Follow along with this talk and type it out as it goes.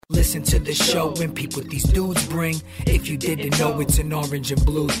Listen to the show and peep what these dudes bring. If you didn't know, it's an orange and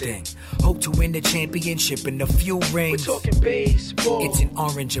blue thing. Hope to win the championship and a few rings. We're talking baseball. It's an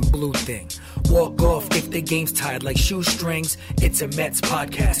orange and blue thing. Walk off if the game's tied like shoestrings. It's a Mets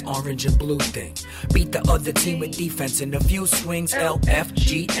podcast, orange and blue thing. Beat the other team with defense and a few swings.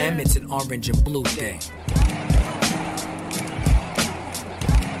 LFGM, it's an orange and blue thing.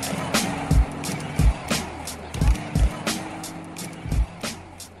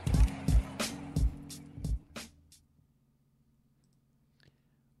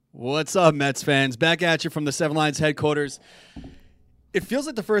 What's up, Mets fans? Back at you from the Seven Lines headquarters. It feels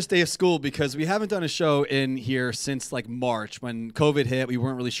like the first day of school because we haven't done a show in here since like March. When COVID hit, we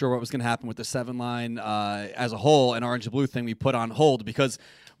weren't really sure what was going to happen with the Seven Line as a whole, and Orange and Blue thing we put on hold because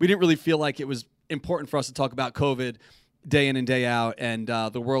we didn't really feel like it was important for us to talk about COVID day in and day out, and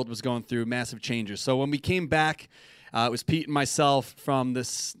the world was going through massive changes. So when we came back, it was Pete and myself from the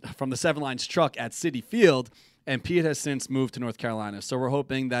Seven Lines truck at Citi Field. And Pete has since moved to North Carolina. So we're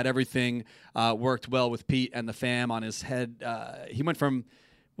hoping that everything worked well with Pete and the fam on his head. He went from,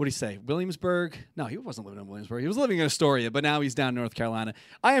 what do you say, Williamsburg? No, he wasn't living in Williamsburg. He was living in Astoria, but now he's down in North Carolina.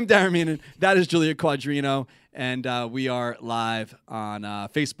 I am Darren Meenan. That is Julia Quadrino. And we are live on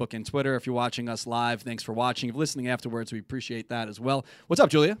Facebook and Twitter. If you're watching us live, thanks for watching. If you're listening afterwards, we appreciate that as well. What's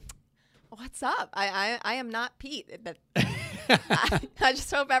up, Julia? What's up? I am not Pete. I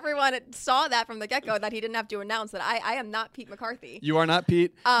just hope everyone saw that from the get-go, that he didn't have to announce that I am not Pete McCarthy. You are not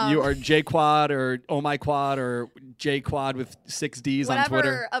Pete. You are J Quad or Oh My Quad or J Quad with 6 Ds on Twitter.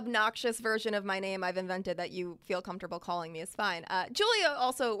 Whatever obnoxious version of my name I've invented that you feel comfortable calling me is fine. Julia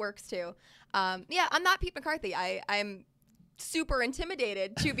also works too. Yeah, I'm not Pete McCarthy. I'm super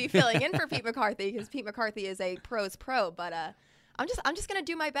intimidated to be filling in for Pete McCarthy because Pete McCarthy is a pro's pro, but I'm just gonna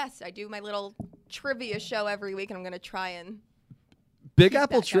do my best. I do my little trivia show every week, and I'm gonna try and Big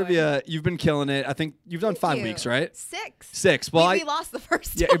Apple Trivia. You've been killing it. I think you've done 5 weeks, right? 6. Well, we lost the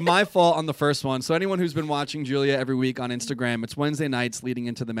first one. Yeah, my fault on the first one. So anyone who's been watching Julia every week on Instagram, it's Wednesday nights leading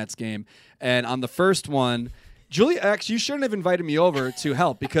into the Mets game, and on the first one, Julia, actually, you shouldn't have invited me over to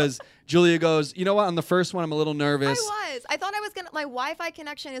help because Julia goes, you know what, on the first one, I'm a little nervous. I thought I was going to, my Wi-Fi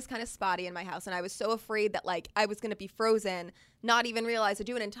connection is kind of spotty in my house, and I was so afraid that, like, I was going to be frozen, not even realize to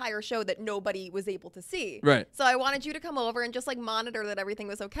do an entire show that nobody was able to see. Right. So I wanted you to come over and just, like, monitor that everything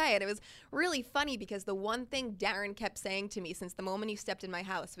was okay. And it was really funny because the one thing Darren kept saying to me since the moment you stepped in my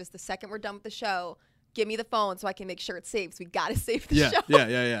house was, the second we're done with the show, give me the phone so I can make sure it's safe. So we got to save the show.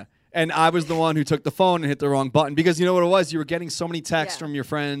 Yeah. And I was the one who took the phone and hit the wrong button because you know what it was? You were getting so many texts from your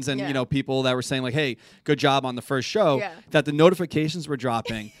friends and you know people that were saying like, hey, good job on the first show, that the notifications were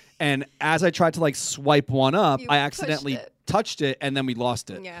dropping. And as I tried to like swipe one up, I accidentally touched it and then we lost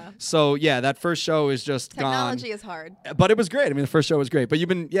it. Yeah. So yeah, that first show is just Technology gone. is hard. But it was great. I mean, the first show was great. But you've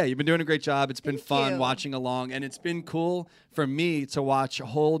been doing a great job. It's been fun you. watching along. And it's been cool for me to watch a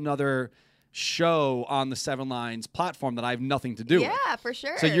whole nother show on the Seven Lines platform that I have nothing to do with. Yeah, for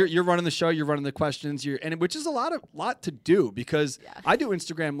sure. So you're running the show, you're running the questions, which is a lot to do because I do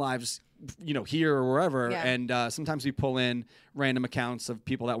Instagram lives, here or wherever, and sometimes we pull in random accounts of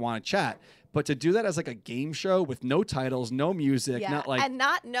people that want to chat. But to do that as like a game show with no titles, no music, and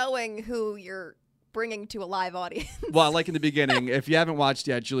not knowing who you're bringing to a live audience. Well, like in the beginning, if you haven't watched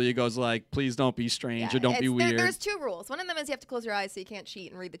yet, Julia goes like, please don't be strange or don't be weird. There's 2 rules. One of them is you have to close your eyes so you can't cheat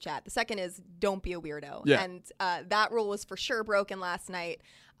and read the chat. The second is don't be a weirdo. Yeah. And that rule was for sure broken last night.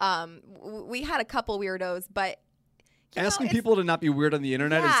 We had a couple weirdos, but asking people to not be weird on the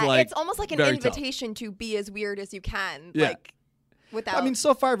internet is like it's almost like an invitation to be as weird as you can. Yeah. Like without. I mean,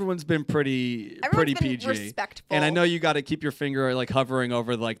 so far everyone's been pretty PG. Respectful. And I know you got to keep your finger like hovering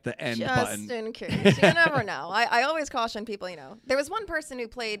over like the end button. Just in case. You never know. I always caution people, There was one person who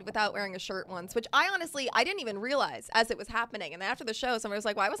played without wearing a shirt once, which I didn't even realize as it was happening. And then after the show, somebody was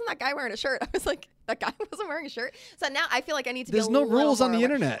like, why wasn't that guy wearing a shirt? I was like, that guy wasn't wearing a shirt? So now I feel like I need to There's be no rules on the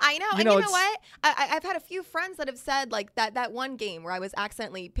internet. I know. You know what? I've had a few friends that have said like that one game where I was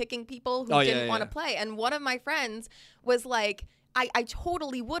accidentally picking people who didn't want to play. And one of my friends was like, I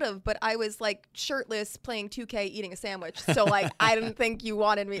totally would have, but I was like shirtless playing 2K eating a sandwich. So like I didn't think you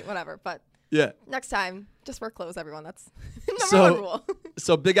wanted me, whatever. But next time, just wear clothes, everyone. That's number 1 rule.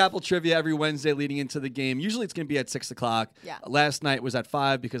 So Big Apple Trivia every Wednesday leading into the game. Usually it's going to be at 6 o'clock. Yeah. Last night was at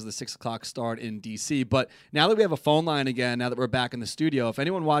 5 because of the 6 o'clock start in D.C. But now that we have a phone line again, now that we're back in the studio, if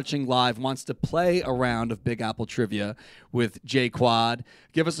anyone watching live wants to play a round of Big Apple Trivia with J Quad,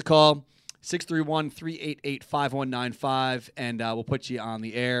 give us a call. 631-388-5195, and we'll put you on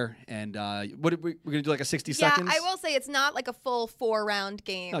the air. And we're going to do like a 60 seconds? Yeah, I will say it's not like a full 4-round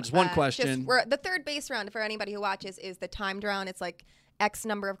game. No, just one question. The third base round, for anybody who watches, is the timed round. It's like X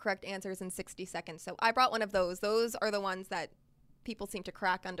number of correct answers in 60 seconds. So I brought one of those. Those are the ones that people seem to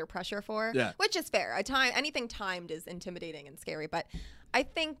crack under pressure for, which is fair. Anything timed is intimidating and scary, but I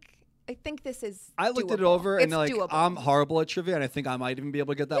think this is I looked doable. it over and doable. I'm horrible at trivia, and I think I might even be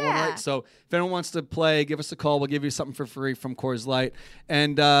able to get that one right. So if anyone wants to play, give us a call. We'll give you something for free from Coors Light.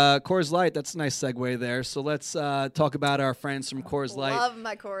 And Coors Light, that's a nice segue there. So let's talk about our friends from Coors Light. Love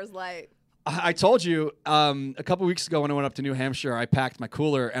my Coors Light. I told you a couple weeks ago when I went up to New Hampshire, I packed my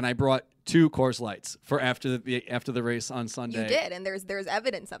cooler and I brought 2 Coors Lights for after the race on Sunday. You did, and there's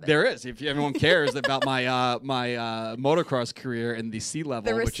evidence of it. There is. If everyone cares about my motocross career in the C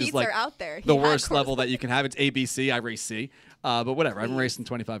level, which is like are out there. The worst level that you can have. It's ABC. I race C, but whatever. I haven't raced in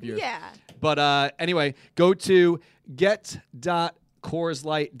 25 years. Yeah. But anyway, go to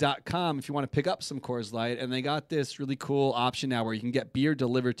get.CoorsLight.com if you want to pick up some Coors Light, and they got this really cool option now where you can get beer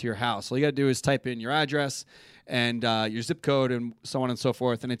delivered to your house. All you got to do is type in your address and your zip code and so on and so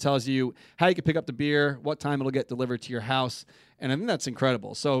forth, and it tells you how you can pick up the beer, what time it'll get delivered to your house, and I think that's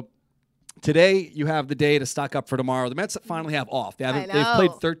incredible. So today you have the day to stock up for tomorrow. The Mets finally have off. They've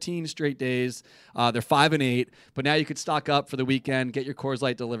played 13 straight days. They're 5-8, but now you could stock up for the weekend, get your Coors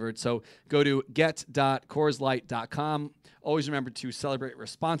Light delivered. So go to get.CoorsLight.com. Always remember to celebrate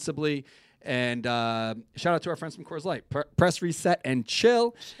responsibly. And shout out to our friends from Coors Light. Press, reset, and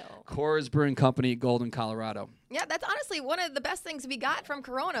chill. Coors Brewing Company, Golden, Colorado. Yeah, that's honestly one of the best things we got from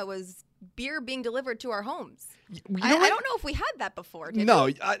Corona was beer being delivered to our homes. I don't know if we had that before.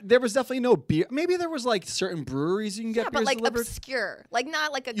 There was definitely no beer. Maybe there was like certain breweries you can get beers delivered. Obscure, like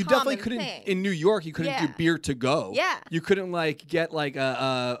not like a you common definitely couldn't thing. In New York. You couldn't do beer to go. Yeah, you couldn't like get like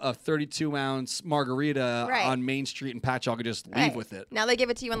a 32-ounce margarita on Main Street in Patchogue and just leave with it. Now they give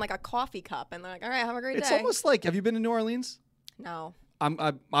it to you in like a coffee cup, and they're like, "All right, have a great day." It's almost like, have you been to New Orleans? No.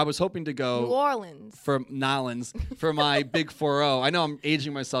 I was hoping to go New Orleans for Nolans for my big 4-0. I know I'm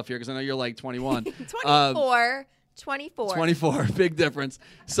aging myself here because I know you're like 21. 24. Big difference.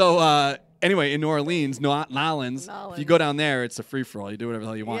 So anyway, in New Orleans, Nolans, if you go down there, it's a free-for-all. You do whatever the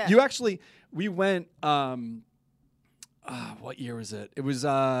hell you want. Yeah. We went, what year was it? It was,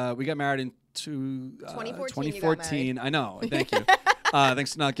 we got married in 2014. I know. Thank you.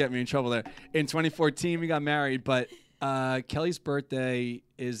 Thanks for not getting me in trouble there. In 2014, we got married, but Kelly's birthday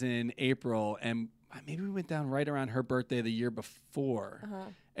is in April, and maybe we went down right around her birthday the year before.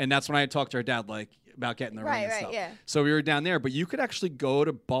 And that's when I had talked to her dad, like, about getting the ring and stuff. Yeah. So we were down there, but you could actually go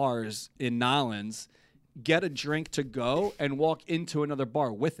to bars in Nolans, get a drink to go, and walk into another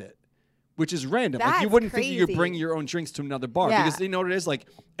bar with it, which is random. That's like you wouldn't crazy. think you could bring your own drinks to another bar because you know what it is? Like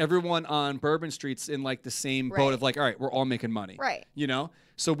everyone on Bourbon Street's in like the same boat of like, all right, we're all making money. Right. You know?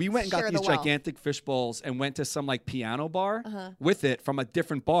 So we went and got these gigantic fish bowls and went to some like piano bar with it from a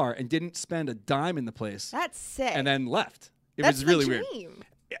different bar and didn't spend a dime in the place. That's sick. And then left. It was really weird.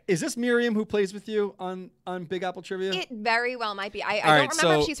 Is this Miriam who plays with you on Big Apple Trivia? It very well might be. I don't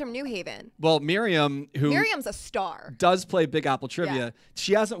remember if she's from New Haven. Well, Miriam's a star. Does play Big Apple Trivia. Yeah.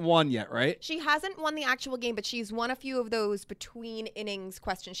 She hasn't won yet, right? She hasn't won the actual game, but she's won a few of those between innings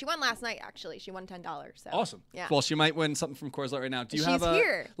questions. She won last night, actually. She won $10. So. Awesome. Yeah. Well, she might win something from Coors Light right now. She's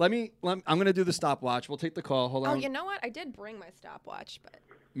here. I'm going to do the stopwatch. We'll take the call. Hold on. Oh, you know what? I did bring my stopwatch, but.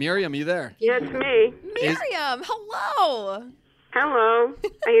 Miriam, are you there? Yeah, it's me. Miriam, hello. Hello.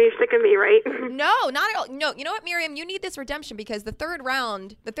 Are you sick of me, right? No, not at all. No, you know what, Miriam? You need this redemption because the third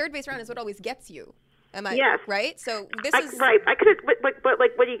base round is what always gets you. Yes. Right? So this is right. I could have, but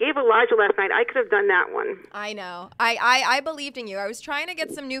like when you gave Elijah last night, I could have done that one. I know. I believed in you. I was trying to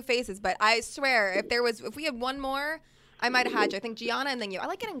get some new faces, but I swear, if we had one more, I might have had you. I think Gianna and then you. I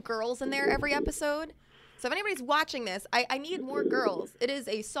like getting girls in there every episode. So if anybody's watching this, I need more girls. It is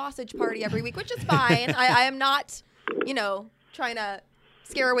a sausage party every week, which is fine. I am not, trying to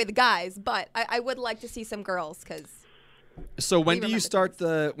scare away the guys, but I would like to see some girls because. So when do you start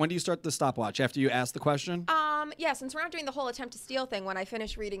the stopwatch? After you ask the question? Yeah, since we're not doing the whole attempt to steal thing when I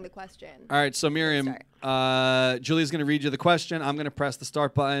finish reading the question. All right, so Miriam, Julia's going to read you the question. I'm going to press the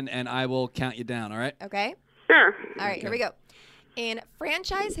start button and I will count you down, all right? Okay. Sure. All right, here we go. In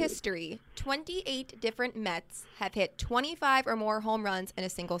franchise history, 28 different Mets have hit 25 or more home runs in a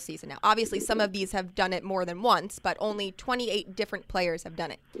single season. Now, obviously, some of these have done it more than once, but only 28 different players have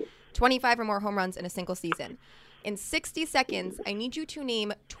done it. 25 or more home runs in a single season. In 60 seconds, I need you to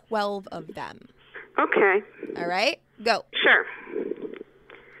name 12 of them. Okay. All right, go. Sure.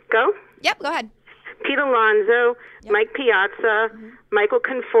 Go? Yep, go ahead. Pete Alonso, Mike Piazza, Michael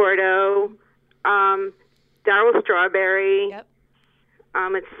Conforto, Darryl Strawberry. Yep.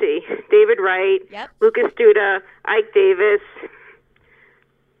 Let's see. David Wright. Yep. Lucas Duda. Ike Davis.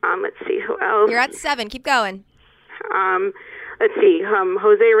 Let's see who else. You're at 7. Keep going. let's see,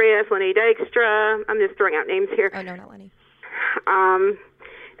 Jose Reyes, Lenny Dykstra. I'm just throwing out names here. Oh, no, not Lenny.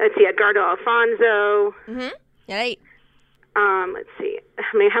 Let's see, Edgardo Alfonso. Mm-hmm. Yeah, 8. Let's see.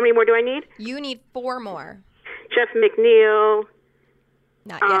 How many more do I need? You need 4 more. Jeff McNeil.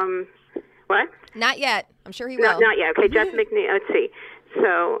 Not yet. What? Not yet. I'm sure he will. Not yet. Okay, Jeff McNeil. Let's see.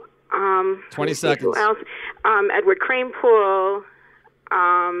 So, 20 seconds. Who else? Edward Kranepool.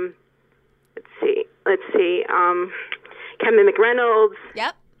 Let's see. Kevin McReynolds.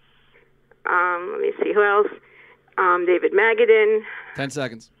 Yep. Let me see. Who else? David Magadan. 10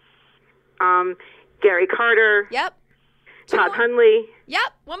 seconds. Gary Carter. Yep. Todd Hundley. Yep.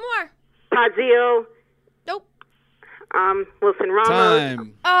 One more. Todd Zeal. Nope. Wilson Ramos.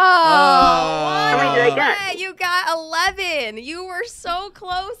 Time. Oh. How many did I get? You got 11. You were so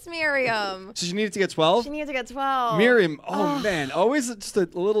close, Miriam. So she needed to get 12? She needed to get 12. Miriam, man, always just a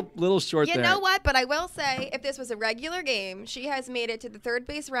little short there. You know what? But I will say, if this was a regular game, she has made it to the third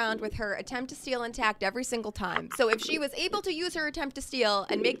base round with her attempt to steal intact every single time. So if she was able to use her attempt to steal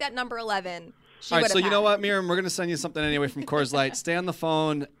and make that number 11, she All right, would have so you had know it. what, Miriam? We're going to send you something anyway from Coors Light. Stay on the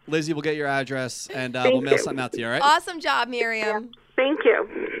phone. Lizzie will get your address, and we'll Thank mail you. something out to you, all right? Awesome job, Miriam. Thank you.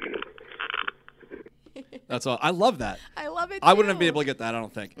 That's all. I love that. I love it, I wouldn't too. have been able to get that, I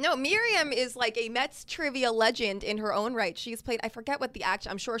don't think. No, Miriam is like a Mets trivia legend in her own right. She's played, I forget what the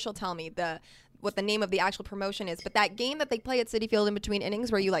actual, I'm sure she'll tell me what the name of the actual promotion is, but that game that they play at Citi Field in between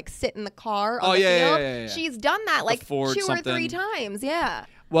innings where you like sit in the car on the field, yeah. she's done that like 2 Ford or something. 3 times. Yeah.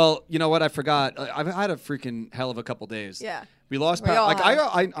 Well, you know what? I forgot. I've had a freaking hell of a couple days. Yeah. We lost. We all Like have.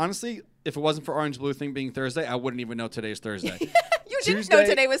 I honestly, if it wasn't for Orange Blue thing being Thursday, I wouldn't even know today's Thursday. You didn't know Tuesday-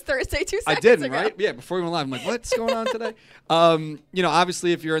 today was Thursday 2 I seconds didn't, ago. right? Yeah, before we went live, I'm like, what's going on today? You know,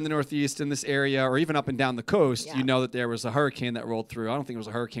 obviously, if you're in the Northeast in this area or even up and down the coast, Yeah. you know that there was a hurricane that rolled through. I don't think it was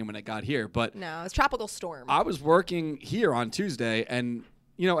a hurricane when it got here, but No, it's tropical storm. I was working here on Tuesday, and,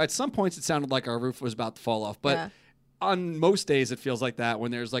 you know, at some points it sounded like our roof was about to fall off, but Yeah. on most days it feels like that when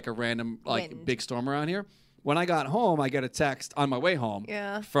there's like a random Wind. big storm around here. When I got home, I got a text on my way home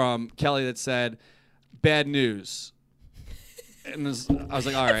from Kelly that said, "Bad news." And I was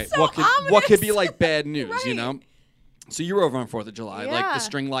like, all right, so what could ominous. be like bad news, you Right. know? So you were over on 4th of July. Like Yeah. the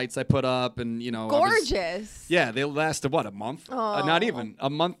string lights I put up and, you know. I was- Gorgeous. yeah, they lasted, what, a month? Oh. Not even. A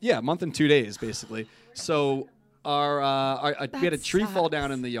month. Yeah, a month and 2 days, basically. So we had a tree fall down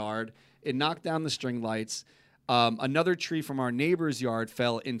sucks. in the yard. It knocked down the string lights. Another tree from our neighbor's yard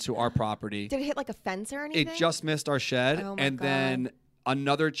fell into our property. Did it hit like a fence or anything? It just missed our shed. Oh my and God. then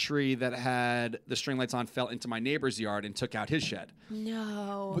another tree that had the string lights on fell into my neighbor's yard and took out his shed.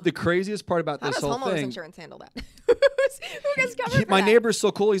 No. But the craziest part about How this does whole homeowners thing, insurance handle that? Who gets covered for my that? neighbor's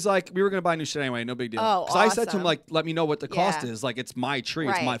so cool. He's like, we were gonna buy a new shed anyway, no big deal. Oh, I said to him awesome. like, let me know what the cost Yeah. is. Like, it's my tree,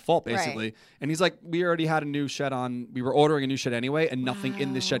 it's Right, my fault right. basically. And he's like, we already had a new shed on. We were ordering a new shed anyway, and nothing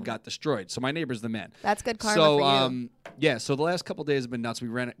in the shed got destroyed. So my neighbor's the man. That's good karma So for you. yeah. So the last couple days have been nuts.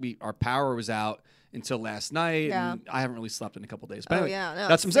 Our power was out until last night. Yeah. And I haven't really slept in a couple days. But Oh, anyway, yeah, no,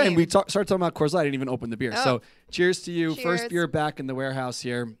 that's what I'm saying. same. We started talking about Coors Light. I didn't even open the beer. Oh. So cheers to you. First Cheers. beer back in the warehouse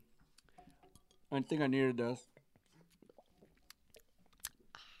here. I think I needed this.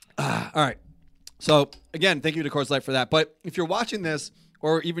 All right. So again, thank you to Coors Light for that. But if you're watching this,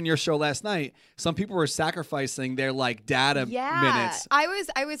 or even your show last night, some people were sacrificing their like data minutes. I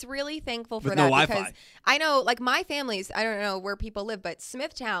was really thankful for With that no because Wi-Fi. I know like my family's, I don't know where people live, but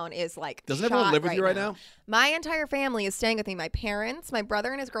Smithtown is like Doesn't everyone shot live with you right now? My entire family is staying with me. My parents, my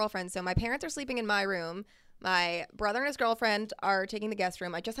brother and his girlfriend. So my parents are sleeping in my room. My brother and his girlfriend are taking the guest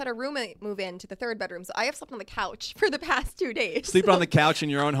room. I just had a roommate move in to the 3rd bedroom, so I have slept on the couch for the past 2 days. Sleeping on the couch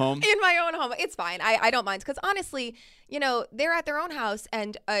in your own home. In my own home. It's fine. I don't mind. Because honestly, you know, they're at their own house,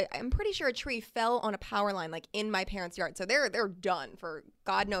 and I'm pretty sure a tree fell on a power line, like in my parents' yard. So they're done for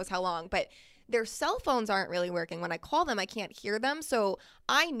God knows how long. But their cell phones aren't really working. When I call them, I can't hear them. So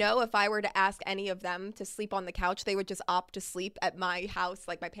I know if I were to ask any of them to sleep on the couch, they would just opt to sleep at my house,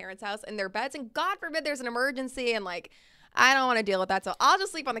 like my parents' house, in their beds. And God forbid there's an emergency and like, I don't want to deal with that. So I'll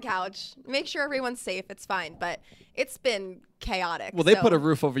just sleep on the couch, make sure everyone's safe. It's fine. But it's been chaotic. Well, they so. put a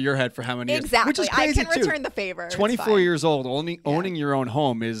roof over your head for how many years? Exactly. Which is crazy I can too. return the favor. It's 24 fine. years old, owning your own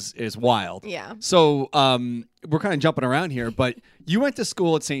home is wild. Yeah. So we're kind of jumping around here, but you went to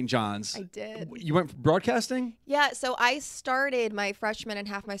school at St. John's. I did. You went for broadcasting? Yeah, so I started my freshman and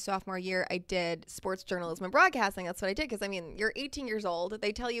half my sophomore year. I did sports journalism and broadcasting. That's what I did because, I mean, you're 18 years old.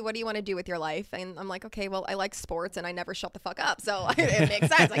 They tell you, what do you want to do with your life? And I'm like, okay, well, I like sports and I never shut the fuck up. So it makes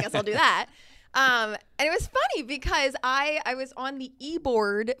sense. I guess I'll do that. And it was funny because I was on the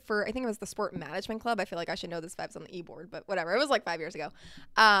e-board for, I think it was the Sport Management Club. I feel like I should know this vibes on the e-board, but whatever. It was like 5 years ago.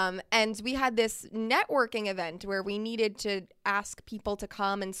 And we had this networking event where we needed to ask people to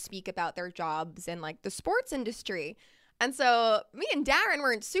come and speak about their jobs in like the sports industry. And so me and Darren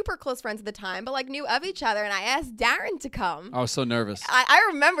weren't super close friends at the time, but like knew of each other. And I asked Darren to come. I was so nervous. I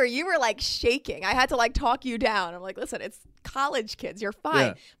remember you were like shaking. I had to like talk you down. I'm like, listen, it's college kids. You're fine.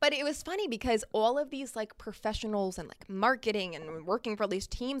 Yeah. But it was funny because all of these like professionals and like marketing and working for these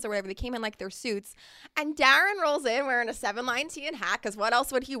teams or whatever, they came in like their suits. And Darren rolls in wearing a 7-line tee and hat because what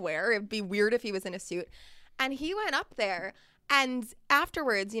else would he wear? It'd be weird if he was in a suit. And he went up there. And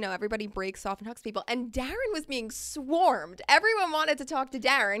afterwards, you know, everybody breaks off and hugs people. And Darren was being swarmed. Everyone wanted to talk to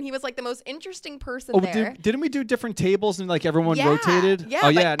Darren. He was like the most interesting person there. Didn't we do different tables and like everyone Yeah. rotated? Yeah, Oh,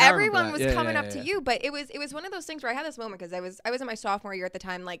 but yeah. now I remember everyone that. was Yeah, coming yeah, up to yeah. you. But it was one of those things where I had this moment because I was in my sophomore year at the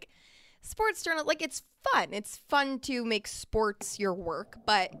time, like sports journal, like it's fun. It's fun to make sports your work.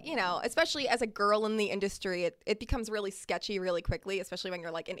 But, you know, especially as a girl in the industry, it becomes really sketchy really quickly, especially when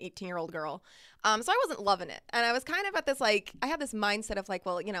you're like an 18-year-old girl. So I wasn't loving it. And I was kind of at this like, I had this mindset of like,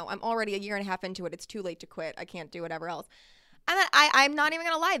 well, you know, I'm already a year and a half into it. It's too late to quit. I can't do whatever else. And then I'm not even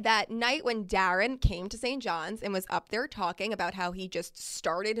going to lie. That night when Darren came to St. John's and was up there talking about how he just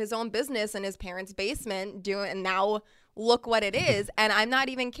started his own business in his parents' basement and now look what it is. And I'm not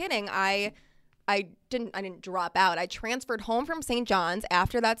even kidding. I didn't drop out. I transferred home from St. John's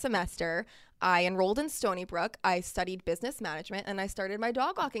after that semester. I enrolled in Stony Brook. I studied business management and I started my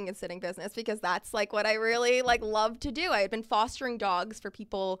dog walking and sitting business because that's like what I really like love to do. I had been fostering dogs for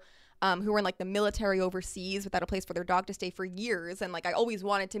people who were in like the military overseas without a place for their dog to stay for years. And like I always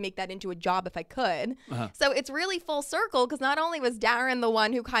wanted to make that into a job if I could. Uh-huh. So it's really full circle because not only was Darren the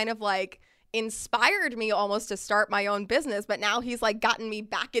one who kind of like inspired me almost to start my own business, but now he's like gotten me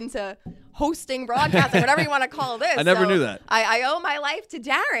back into hosting, broadcasting, whatever you want to call this. I never knew that. I owe my life to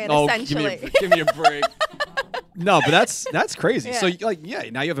Darren, Oh, essentially. give me a break. No, but that's crazy. Yeah. So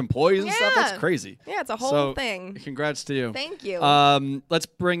now you have employees and stuff. That's Yeah. crazy. Yeah, it's a whole So, thing. Congrats to you. Thank you. Let's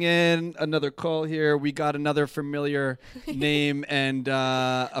bring in another call here. We got another familiar name and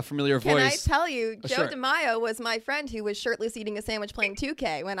a familiar Can I voice. tell you, Joe Sure. DeMaio was my friend who was shirtless eating a sandwich playing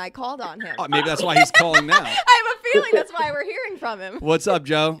 2K when I called on him. Oh, maybe that's why he's calling now. I have a feeling that's why we're hearing from him. What's up,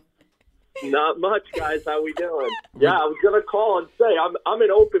 Joe? Not much, guys. How we doing? Yeah, I was gonna call and say I'm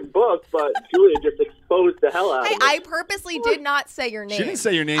an open book, but Julia just exposed the hell out of me. I purposely did not say your name. She didn't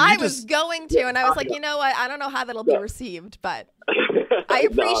say your name. I You was just- going to, and I was like, you know what? I don't know how that'll be received, but I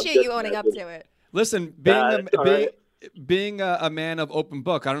appreciate you owning up to it. Listen, being a man of open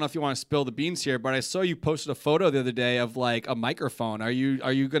book, I don't know if you want to spill the beans here, but I saw you posted a photo the other day of like a microphone. Are you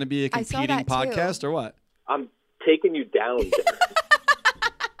going to be a I saw competing that too. podcast or what? I'm taking you down. There.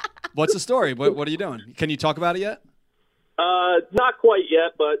 What's the story? What are you doing? Can you talk about it yet? Not quite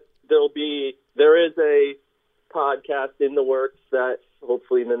yet, but there is a podcast in the works that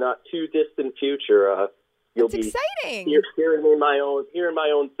hopefully in the not too distant future you'll It's be exciting. hearing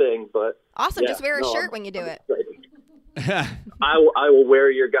my own thing. But Awesome. yeah, Just wear a no, shirt when you do I'm it. excited. I will wear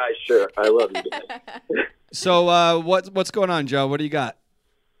your guys' shirt. I love you guys. So what's going on, Joe? What do you got?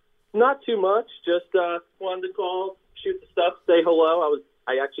 Not too much. Just wanted to call, shoot the stuff, say hello.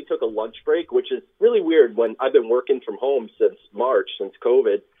 I actually took a lunch break, which is really weird when I've been working from home since March, since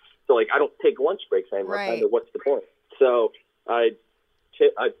COVID. So, like, I don't take lunch breaks anymore. Right. Kind of, what's the point? So I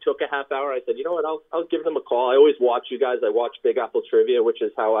took a half hour. I said, you know what? I'll give them a call. I always watch you guys. I watch Big Apple Trivia, which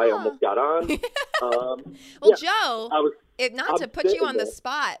is how I almost got on. Well, yeah, Joe, not to I'm put you on the sitting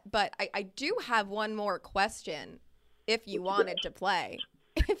spot, but I do have one more question if you wanted to play.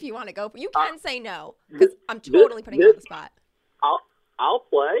 If you want to go. You can say no, because I'm totally putting you on the spot. I'll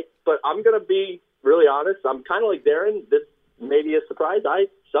play, but I'm going to be really honest. I'm kind of like Darren. This may be a surprise. I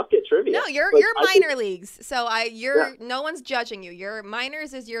suck at trivia. No, you're minor leagues, so no one's judging you. Your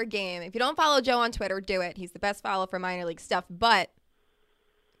minors is your game. If you don't follow Joe on Twitter, do it. He's the best follow for minor league stuff. But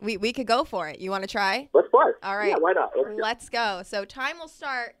we could go for it. You want to try? Let's play. All right. Yeah, why not? Let's go. So time will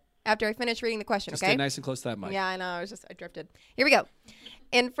start after I finish reading the question. Just Okay. stay nice and close to that mic. Yeah, I know. I drifted. Here we go.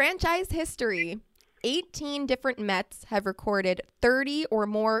 In franchise history, 18 different Mets have recorded 30 or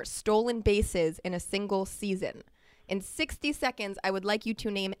more stolen bases in a single season. In 60 seconds, I would like you to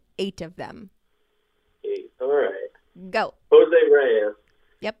name 8 of them. All right. Go. Jose Reyes.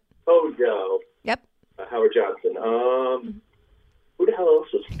 Yep. Hojo. Yep. Howard Johnson. Who the hell else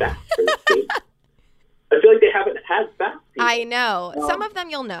was fast for this team? I feel like they haven't had fast people. I know. Some of them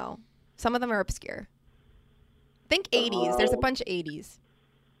you'll know. Some of them are obscure. Think 80s. There's a bunch of 80s.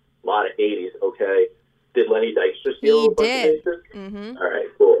 A lot of 80s, okay. Did Lenny Dykstra steal He a bunch did. of bases? Mm-hmm. All right,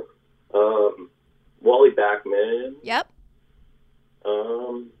 cool. Kevin. Yep.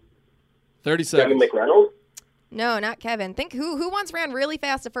 30 Kevin seconds. McReynolds. No, not Kevin. Think who once ran really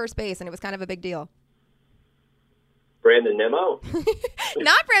fast to first base and it was kind of a big deal. Brandon Nimmo.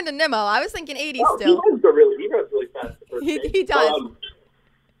 Not Brandon Nimmo. I was thinking 80s Oh, still. he runs really fast to first base. He does.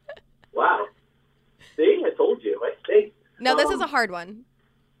 Wow. See, I told you. I think. No, this is a hard one.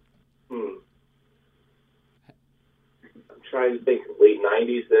 I'm trying to think. Late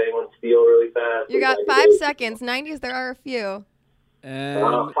 90s. Did anyone steal really fast? You got 5 seconds. 90s, there are a few.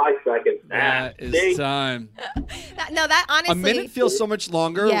 And 5 seconds. that is time. That honestly. A minute feels so much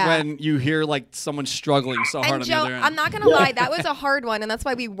longer Yeah. when you hear like someone struggling so hard And on Joe, the other end. I'm not gonna lie, that was a hard one, and that's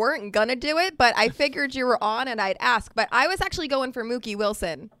why we weren't gonna do it. But I figured you were on, and I'd ask. But I was actually going for Mookie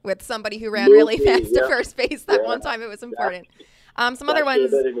Wilson with somebody who ran really fast to first base that one time. It was important. Some other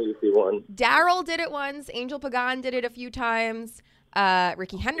ones. Darryl did it once. Angel Pagan did it a few times.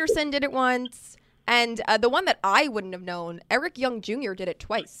 Ricky Henderson did it once. And the one that I wouldn't have known, Eric Young Jr. did it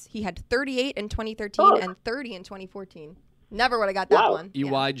twice. He had 38 in 2013 and 30 in 2014. Never would have got that one.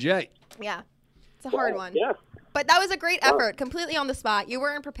 EYJ. Yeah. It's a hard one. Yeah. But that was a great effort, completely on the spot. You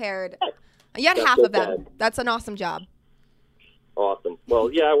weren't prepared. You had half of them. That's an awesome job. Awesome.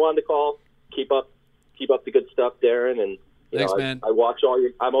 Well, yeah, I wanted to call. Keep up the good stuff, Darren. And Thanks, man. I watch all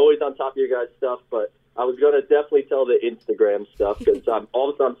your. I'm always on top of your guys' stuff, but I was gonna definitely tell the Instagram stuff because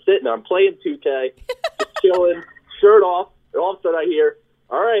I'm sitting there, I'm playing 2K, just chilling, shirt off, and all of a sudden I hear,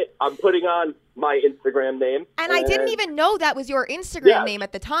 "All right, I'm putting on my Instagram name." And I didn't even know that was your Instagram name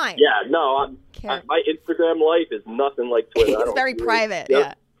at the time. Yeah, no, my Instagram life is nothing like Twitter. It's very private.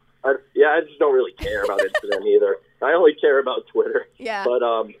 Yeah. I just don't really care about Instagram either. I only care about Twitter. Yeah. But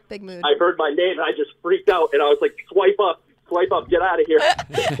big mood. I heard my name and I just freaked out and I was like, swipe up, get out of here.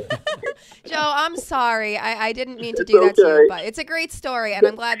 Joe, I'm sorry. I didn't mean to do that to you, but it's a great story, and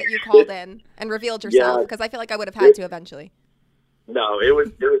I'm glad that you called in and revealed yourself because I feel like I would have had to eventually. No, it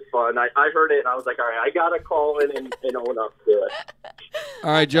was fun. I heard it and I was like, all right, I gotta call in and own up to it.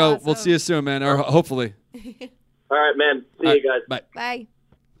 All right, Joe. awesome. We'll see you soon, man. Or hopefully. All right, man. See you guys. Bye. Bye.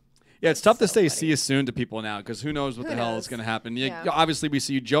 Yeah, it's tough to say see you soon to people now because who knows what the hell is knows? going to happen. Yeah. Obviously, we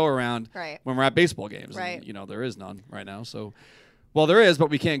see Joe around when we're at baseball games. Right. And, there is none right now. So, well, there is, but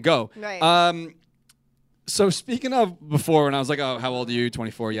we can't go. Right. So speaking of before, when I was like, oh, how old are you?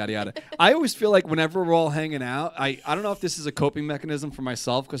 24, yada, yada. I always feel like whenever we're all hanging out, I don't know if this is a coping mechanism for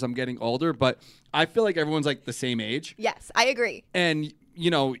myself because I'm getting older, but I feel like everyone's like the same age. Yes, I agree. And,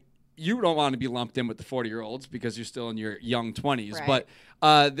 you don't want to be lumped in with the 40-year-olds because you're still in your young 20s. Right.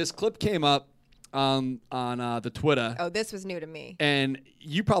 But this clip came up on the Twitter. Oh, this was new to me. And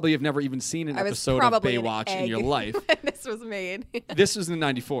you probably have never even seen an episode of Baywatch in your life. This was made. This was in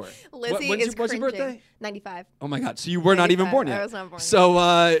 '94. Lizzie what's your birthday? 95. Oh my God! So you were not even born yet. I was not born.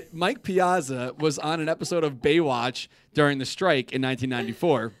 So Mike Piazza was on an episode of Baywatch during the strike in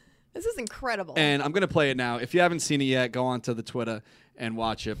 1994. This is incredible. And I'm gonna play it now. If you haven't seen it yet, go on to the Twitter and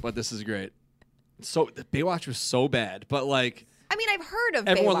watch it. But this is great. So the Baywatch was so bad, but like. I mean, I've heard of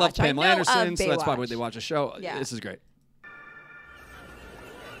Everyone Baywatch. loved Pamela Anderson, so that's Baywatch. probably why they watch the show. Yeah. This is great.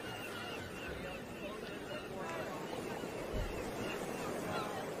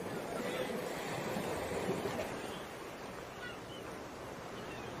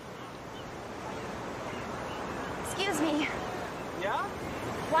 Excuse me. Yeah?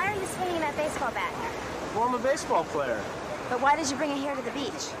 Why are you swinging that baseball bat? Well, I'm a baseball player. But why did you bring it here to the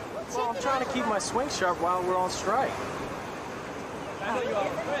beach? Well, I'm trying to keep my swing sharp while we're on strike.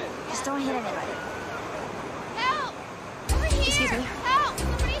 Just don't hit anybody. Help! Over here! Excuse me? Help!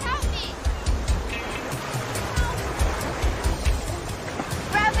 Somebody help me!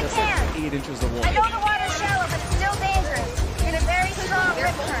 Grab the can! 8 inches of I water. know the water's shallow, but it's still dangerous. You're in a very strong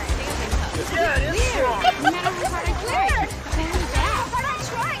rip current. Yeah, it is strong. No matter how hard I try, pull me back. But I'm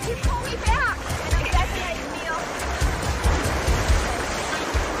trying. You pull me back. That's how you feel.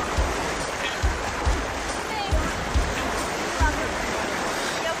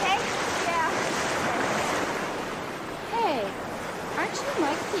 You okay? Yeah. Hey, aren't you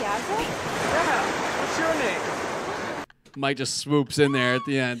Mike Piazza? Yeah. What's your name? Mike just swoops in there at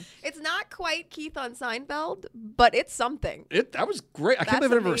the end. It's not quite Keith on Seinfeld, but it's something. That was great. I can't That's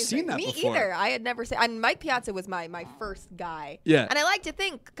believe I've ever amazing. seen that Me before. either. I had never seen. And Mike Piazza was my first guy. Yeah. And I like to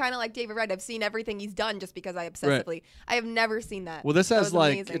think, kind of like David Wright, I've seen everything he's done just because I obsessively. I have never seen that. Well, this That has was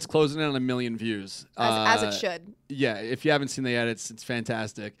like amazing. it's closing in on 1 million views. As it should. Yeah, if you haven't seen that yet, it's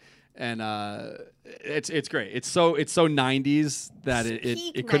fantastic, and it's great. It's so 90s that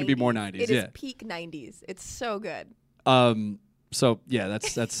it couldn't be more 90s. It yeah. is peak 90s. It's so good. So yeah,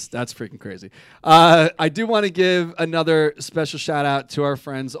 that's freaking crazy. I do want to give another special shout out to our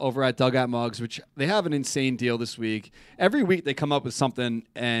friends over at Dugout Mugs, which they have an insane deal this week. Every week they come up with something,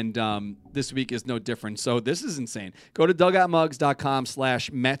 and this week is no different. So this is insane. Go to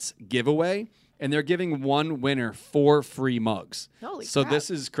dugoutmugs.com/Mets giveaway. And they're giving one winner 4 free mugs. Holy so crap.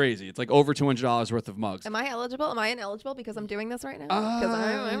 this is crazy. It's like over $200 worth of mugs. Am I eligible? Am I ineligible because I'm doing this right now? Because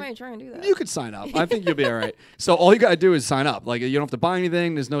I might try and do that. You could sign up. I think you'll be all right. So all you got to do is sign up. Like, you don't have to buy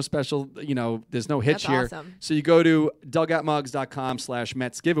anything. There's no special, there's no hitch That's here. awesome. So you go to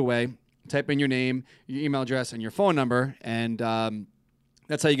dugoutmugs.com/Mets giveaway, type in your name, your email address, and your phone number, and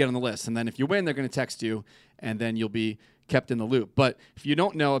that's how you get on the list. And then if you win, they're going to text you, and then you'll be kept in the loop. But if you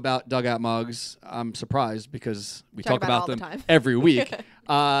don't know about Dugout Mugs, I'm surprised because we talk about them every week.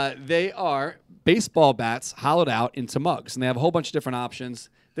 They are baseball bats hollowed out into mugs, and they have a whole bunch of different options.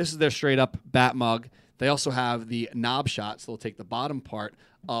 This is their straight up bat mug. They also have the knob shot, so they'll take the bottom part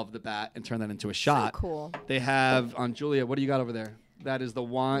of the bat and turn that into a shot. So cool. They have on Julia. What do you got over there? That is the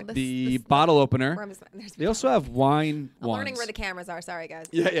wine, the bottle opener. They also have wine I'm wands. learning where the cameras are. Sorry, guys.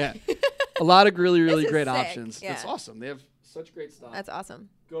 Yeah. A lot of really, really great sick. options. Yeah. That's awesome. They have such great stuff. That's awesome.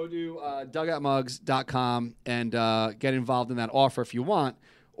 Go to dugoutmugs.com and get involved in that offer if you want,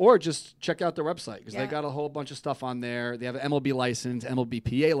 or just check out their website because they got a whole bunch of stuff on there. They have an MLB license,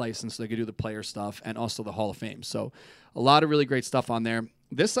 MLBPA license, so they can do the player stuff, and also the Hall of Fame. So a lot of really great stuff on there.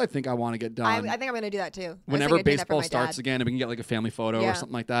 This I think I want to get done. I think I'm going to do that too. Whenever baseball starts again, and we can get like a family photo or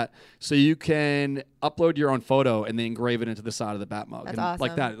something like that. So you can upload your own photo and then engrave it into the side of the bat mug. That's and awesome.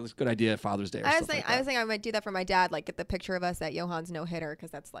 Like that. It's a good idea Father's Day or I was stuff like thinking I might do that for my dad, like get the picture of us at Johan's no-hitter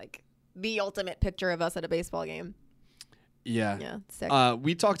because that's like the ultimate picture of us at a baseball game. Yeah. Yeah, sick.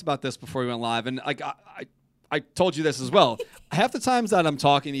 We talked about this before we went live, and like I told you this as well. Half the times that I'm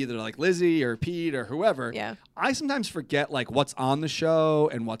talking to either like Lizzie or Pete or whoever, I sometimes forget like what's on the show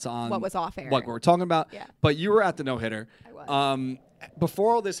and what's on what was off air, what we're talking about. Yeah. But you were at the no-hitter. I was.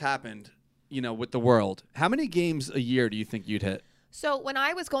 Before all this happened, with the world, how many games a year do you think you'd hit? So when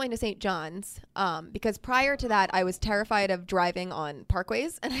I was going to St. John's, because prior to that, I was terrified of driving on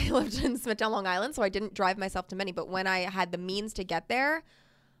parkways, and I lived in Smithtown, Long Island, so I didn't drive myself to many. But when I had the means to get there,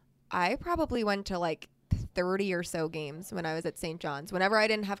 I probably went to like 30 or so games when I was at St. John's. Whenever I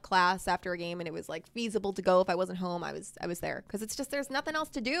didn't have class after a game and it was like feasible to go if I wasn't home, I was there. Because it's just there's nothing else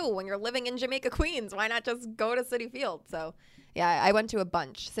to do when you're living in Jamaica, Queens. Why not just go to Citi Field? So, yeah, I went to a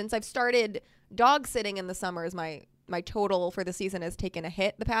bunch. Since I've started dog sitting in the summers, my total for the season has taken a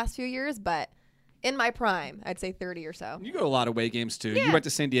hit the past few years, but in my prime, I'd say 30 or so. You go to a lot of away games too. Yeah. You went to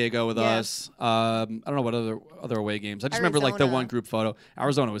San Diego with us. I don't know what other away games. I just remember like the one group photo.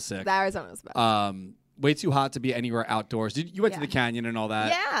 Arizona was sick. The Arizona was best. Way too hot to be anywhere outdoors. You went to the canyon and all that.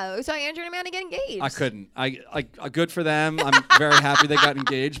 Yeah, we saw Andrew and Amanda get engaged. I couldn't. I good for them. I'm very happy they got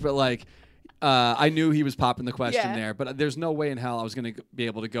engaged, but like I knew he was popping the question there, but there's no way in hell I was going to be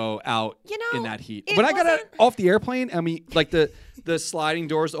able to go out in that heat. When I got off the airplane, I mean, like the sliding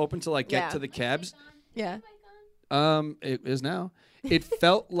doors open to like get to the cabs. Yeah. It is now. It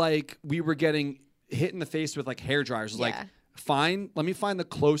felt like we were getting hit in the face with like hair dryers. Like, fine, let me find the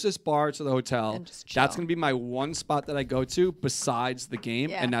closest bar to the hotel. That's going to be my one spot that I go to besides the game,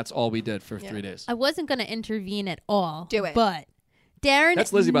 and that's all we did for 3 days. I wasn't going to intervene at all. Do it. But Darren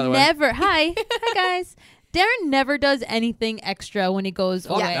That's Lizzie, by the way. never. Hi, guys. Darren never does anything extra when he goes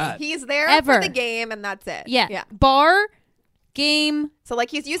away. that. He's there Ever. for the game, and that's it. Yeah. Bar, game. So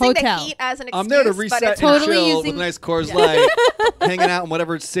like he's using Hotel. the heat as an excuse. I'm there to but reset it's and Totally chill using- with a nice Coors Light, hanging out in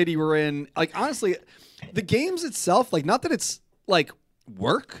whatever city we're in. Like, honestly, the games itself, like, not that it's like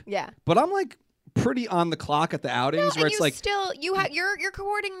work, but I'm like pretty on the clock at the outings where and it's you like still you're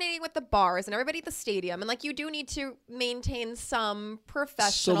coordinating with the bars and everybody at the stadium, and like you do need to maintain some so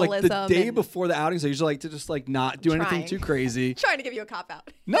professionalism. like the day and before the outings, I usually like to just like not do anything Trying. too crazy. trying to give you a cop out.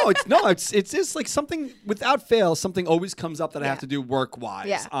 It's just like something without fail. Something always comes up that I have to do work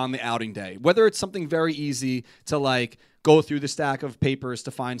wise on the outing day. Whether it's something very easy to like go through the stack of papers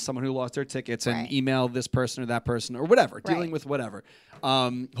to find someone who lost their tickets and email this person or that person or whatever, dealing with whatever,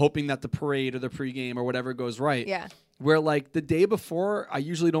 hoping that the parade or the pregame or whatever goes right. Yeah. Where like the day before, I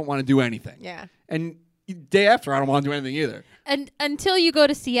usually don't want to do anything. Yeah. And day after, I don't want to do anything either. And until you go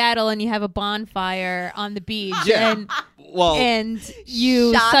to Seattle and you have a bonfire on the beach. Yeah. And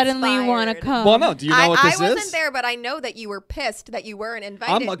you Shots suddenly fired. want to come. Well, no. Do you know what this is? I wasn't there, but I know that you were pissed that you weren't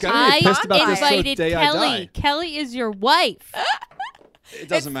invited. I'm gonna get pissed about this till the invited day Kelly. I die. Kelly is your wife. It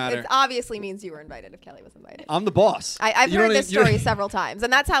doesn't matter. It obviously means you were invited if Kelly was invited. I'm the boss. I've heard this story several times,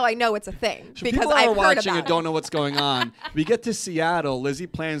 and that's how I know it's a thing. Because people I've are heard watching about and don't know what's going on. We get to Seattle. Lizzie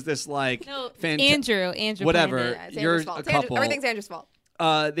plans this Andrew whatever. Yeah, You're Andrew's fault. a couple. Everything's Andrew's fault.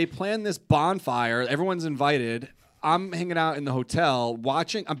 They plan this bonfire. Everyone's invited. I'm hanging out in the hotel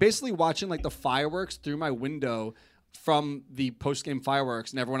watching. I'm basically watching like the fireworks through my window from the post-game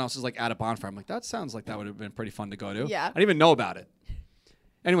fireworks, and everyone else is like at a bonfire. I'm like, that sounds like that would have been pretty fun to go to. Yeah. I didn't even know about it.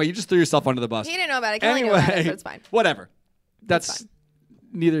 Anyway, you just threw yourself under the bus. He didn't know about it. Kelly knew about it, so it's fine. Whatever. That's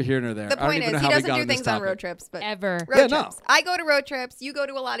neither here nor there. The point is, he doesn't do things on road trips, but ever. Road trips. No. I go to road trips. You go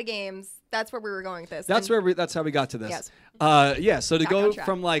to a lot of games. That's where we were going with this. That's how we got to this. Yes. So to go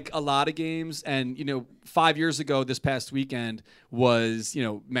from like a lot of games, and 5 years ago this past weekend was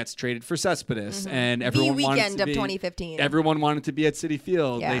Mets traded for Cespedes, and everyone the wanted weekend to of be, 2015. Everyone wanted to be at Citi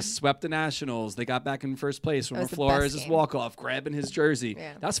Field. Yeah. They swept the Nationals. They got back in first place from Flores' walk-off, grabbing his jersey.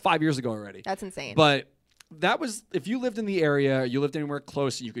 Yeah. That's 5 years ago already. That's insane. But that was, if you lived in the area, you lived anywhere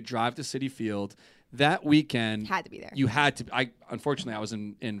close, you could drive to Citi Field. That weekend, had to be there. You had to. Unfortunately, I was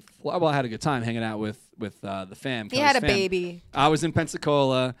in. Well, I had a good time hanging out with the fam. He had a baby. I was in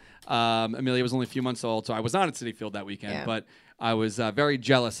Pensacola. Amelia was only a few months old, so I was not at Citi Field that weekend. Yeah. But I was very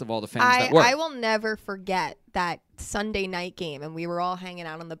jealous of all the fans that were. I will never forget that Sunday night game, and we were all hanging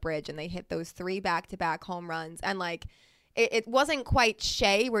out on the bridge, and they hit those 3 back-to-back home runs, and like. It wasn't quite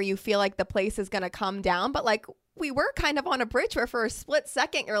Shea where you feel like the place is going to come down, but like we were kind of on a bridge where for a split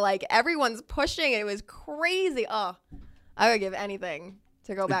second you're like everyone's pushing. It was crazy. Oh, I would give anything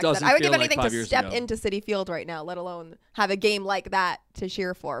to go back to that. I would give anything to step into Citi Field right now, let alone have a game like that to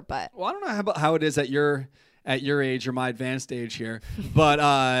cheer for. But I don't know how it is at your age or my advanced age here, but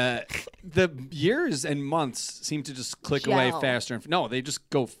the years and months seem to just click away faster. No, they just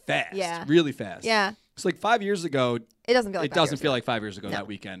go fast, really fast. Yeah. It's like 5 years ago. It doesn't feel like 5 years ago that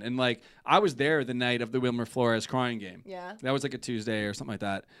weekend. And like I was there the night of the Wilmer Flores crying game. Yeah. That was like a Tuesday or something like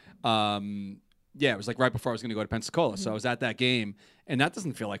that. It was like right before I was going to go to Pensacola. So I was at that game, and that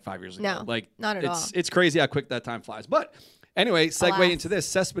doesn't feel like 5 years ago. No, like not at all. It's crazy how quick that time flies. But anyway, segue into this.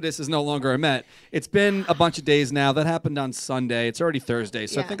 Cespedes is no longer a Met. It's been a bunch of days now. That happened on Sunday. It's already Thursday.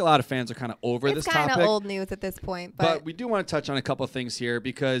 So I think a lot of fans are kind of over this topic. It's kind of old news at this point. But we do want to touch on a couple of things here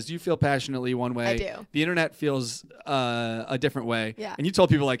because you feel passionately one way. I do. The internet feels a different way. Yeah. And you told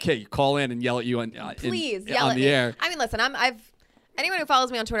people like, hey, call in and yell at you on yell on at the me. air. I mean, listen, anyone who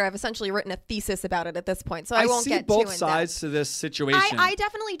follows me on Twitter, I've essentially written a thesis about it at this point, so I won't get too in-depth. I see both sides to this situation. I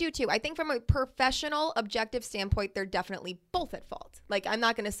definitely do too. I think from a professional, objective standpoint, they're definitely both at fault. Like, I'm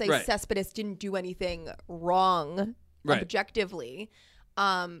not going to say Cespedes didn't do anything wrong objectively.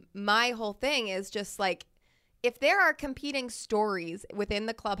 My whole thing is just like, if there are competing stories within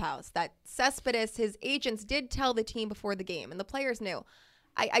the clubhouse that Cespedes, his agents did tell the team before the game and the players knew,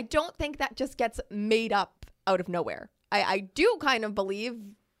 I don't think that just gets made up out of nowhere. I do kind of believe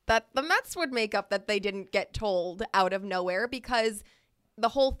that the Mets would make up that they didn't get told out of nowhere because the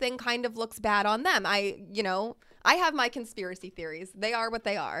whole thing kind of looks bad on them. I have my conspiracy theories. They are what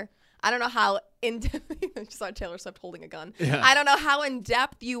they are. I don't know how I just saw Taylor Swift holding a gun. Yeah. I don't know how in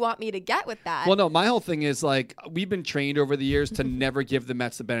depth you want me to get with that. Well, no, my whole thing is like we've been trained over the years to never give the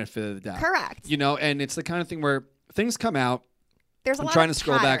Mets the benefit of the doubt. Correct. And it's the kind of thing where things come out. I'm trying to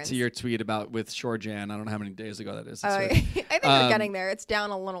scroll back to your tweet about with Shore Jan. I don't know how many days ago that is. I think we're getting there. It's down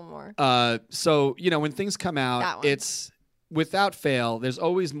a little more. So, when things come out, it's without fail, there's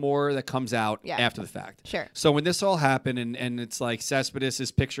always more that comes out after the fact. Sure. So when this all happened and it's like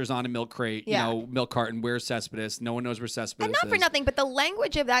Cespedes' pictures on a milk crate, milk carton, where's Cespedes? No one knows where Cespedes is. And not for nothing, but the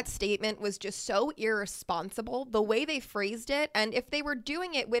language of that statement was just so irresponsible, the way they phrased it. And if they were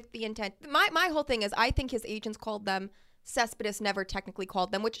doing it with the intent, my whole thing is I think his agents called them Cespedes never technically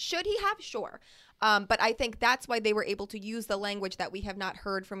called them, which should he have? Sure. But I think that's why they were able to use the language that we have not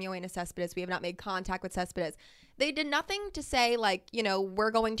heard from Yoenis Cespedes. We have not made contact with Cespedes. They did nothing to say like,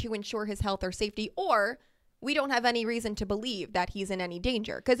 we're going to ensure his health or safety, or we don't have any reason to believe that he's in any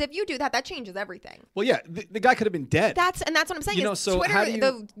danger. Because if you do that, that changes everything. Well, yeah, the guy could have been dead. That's what I'm saying. So Twitter, how do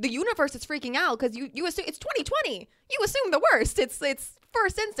you... the universe is freaking out because you assume it's 2020. You assume the worst. It's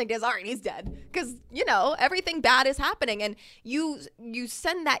first instinct is, all right, he's dead. Because, everything bad is happening. And you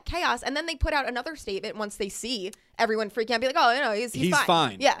send that chaos. And then they put out another statement once they see everyone freaking out. Be like, oh, he's fine.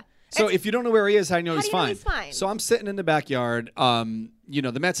 Fine. Yeah. So if you don't know where he is, how do you know he's fine? He's fine? So I'm sitting in the backyard,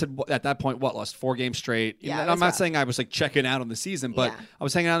 the Mets had at that point lost 4 games straight. Yeah, and I'm not saying I was like checking out on the season, but I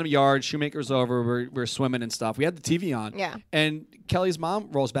was hanging out in the yard. Shoemaker's over. We're swimming and stuff. We had the TV on. Yeah. And Kelly's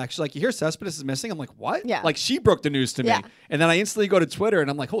mom rolls back. She's like, "You hear Cespedes is missing?" I'm like, "What?" Yeah. Like she broke the news to me, and then I instantly go to Twitter and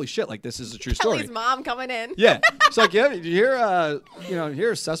I'm like, "Holy shit! Like this is a true story." Kelly's mom coming in. Yeah. It's like, yeah, did you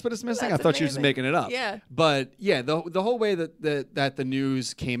hear Cespedes missing? That's I thought she was amazing. making it up. Yeah. But yeah, the whole way that the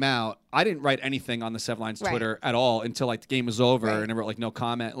news came out, I didn't write anything on the Seven Lines Twitter at all until like the game was over, and I wrote like no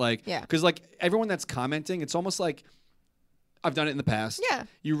comment. Like, because like everyone that's commenting, it's almost like I've done it in the past. Yeah.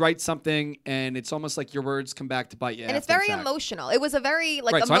 You write something and it's almost like your words come back to bite you. And it's very emotional. It was a very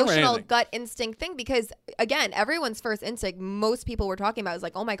Right, so I don't write emotional anything. gut instinct thing because again, everyone's first instinct, most people were talking about is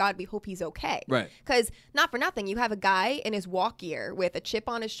like, oh my God, we hope he's okay. Right. Because not for nothing, you have a guy in his walk gear with a chip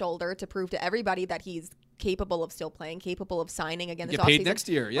on his shoulder to prove to everybody that he's capable of still playing, capable of signing again this Get paid offseason. next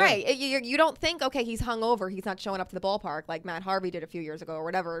year, yeah. Right. You don't think, okay, he's hungover, he's not showing up to the ballpark like Matt Harvey did a few years ago or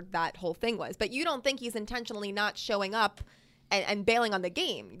whatever that whole thing was. But you don't think he's intentionally not showing up and bailing on the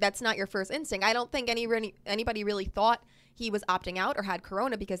game. That's not your first instinct. I don't think anybody really thought he was opting out or had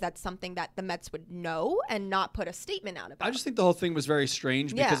corona because that's something that the Mets would know and not put a statement out about. I just think the whole thing was very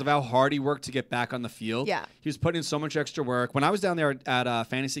strange because of how hard he worked to get back on the field. Yeah. He was putting in so much extra work. When I was down there at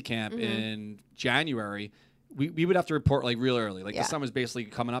fantasy camp in January, we would have to report like real early. Like the sun was basically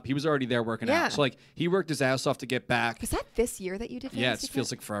coming up. He was already there working out. So like he worked his ass off to get back. Was that this year that you did fantasy Yeah, it camp? feels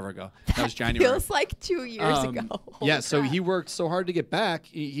like forever ago. That was January. Feels like 2 years ago. Yeah, so he worked so hard to get back.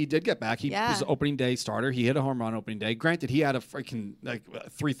 He did get back. He was an opening day starter. He hit a home run opening day. Granted, he had a freaking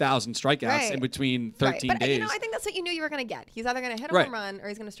 3,000 strikeouts in between 13 but, days. I think that's what you knew you were going to get. He's either going to hit a home run or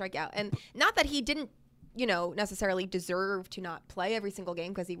he's going to strike out. And not that he didn't, necessarily deserve to not play every single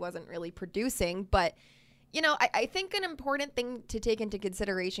game because he wasn't really producing, but I think an important thing to take into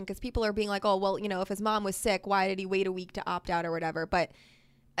consideration, because people are being like, oh, well, if his mom was sick, why did he wait a week to opt out or whatever? But,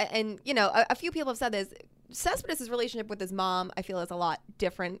 a few people have said this. Cespedes' relationship with his mom, I feel, is a lot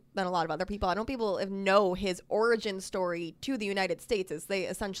different than a lot of other people. I don't people know his origin story to the United States as they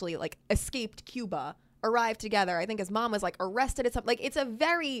essentially like escaped Cuba, arrived together. I think his mom was like arrested at something. Like it's a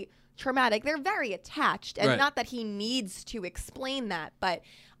very traumatic. They're very attached, and not that he needs to explain that, but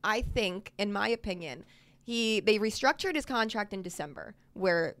I think, in my opinion, they restructured his contract in December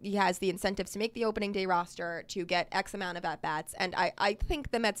where he has the incentives to make the opening day roster, to get X amount of at-bats. And I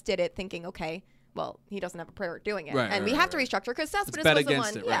think the Mets did it thinking, okay, well, he doesn't have a prayer doing it. And we have to restructure because Cespedes was the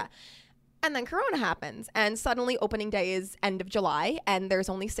one. Yeah. And then Corona happens, and suddenly opening day is end of July, and there's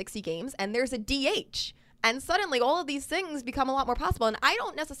only 60 games, and there's a DH. And suddenly all of these things become a lot more possible. And I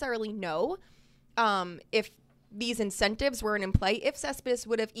don't necessarily know if these incentives weren't in play, if Cespedes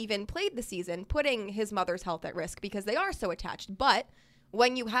would have even played the season, putting his mother's health at risk because they are so attached. But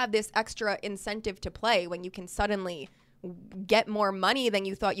when you have this extra incentive to play, when you can suddenly get more money than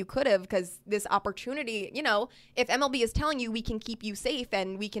you thought you could have because this opportunity, if MLB is telling you we can keep you safe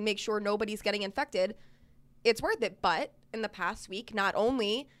and we can make sure nobody's getting infected, it's worth it. But in the past week, not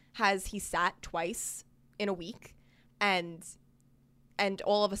only has he sat twice in a week and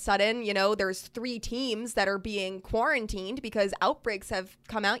all of a sudden, there's 3 teams that are being quarantined because outbreaks have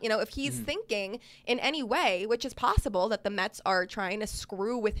come out. If he's thinking in any way, which is possible, that the Mets are trying to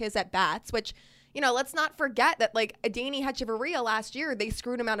screw with his at-bats, which, let's not forget that, like, Adeiny Hechavarria last year, they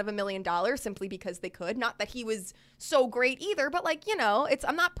screwed him out of $1 million simply because they could. Not that he was so great either, but, like,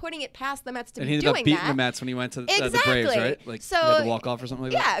 I'm not putting it past the Mets to be doing that. And he ended up beating the Mets when he went to the Braves, right? Like, so, he had the walk-off or something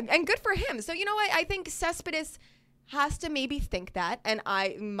like that? Yeah, and good for him. So, you know what? I think Cespedes has to maybe think that, and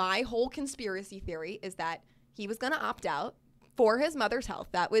my whole conspiracy theory is that he was going to opt out for his mother's health.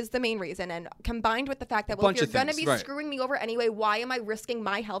 That was the main reason, and combined with the fact that, well, if you're going to be screwing me over anyway, why am I risking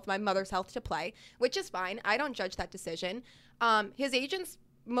my health, my mother's health, to play? Which is fine. I don't judge that decision. His agents,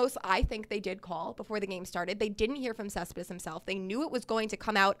 I think they did call before the game started. They didn't hear from Cespedes himself. They knew it was going to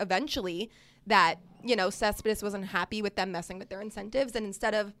come out eventually that, Cespedes wasn't happy with them messing with their incentives, and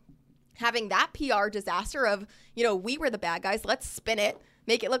instead of having that PR disaster of, we were the bad guys, let's spin it,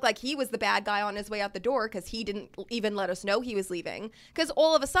 make it look like he was the bad guy on his way out the door because he didn't even let us know he was leaving. Because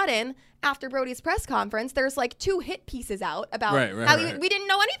all of a sudden, after Brody's press conference, there's like 2 hit pieces out about how we didn't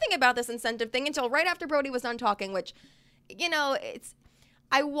know anything about this incentive thing until right after Brody was done talking, which,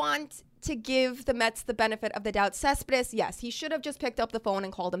 I want to give the Mets the benefit of the doubt. Cespedes, yes, he should have just picked up the phone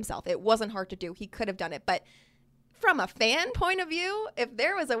and called himself. It wasn't hard to do. He could have done it. But from a fan point of view, if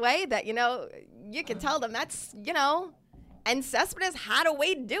there was a way that, you could tell the Mets, And Cespedes had a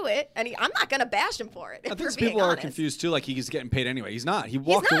way to do it, and I'm not going to bash him for it. I think people are confused too. Like he's getting paid anyway. He's not. He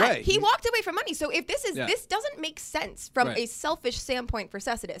walked away. He walked away from money. So if this doesn't make sense from a selfish standpoint for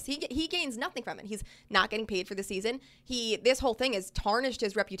Cespedes. He gains nothing from it. He's not getting paid for the season. This whole thing has tarnished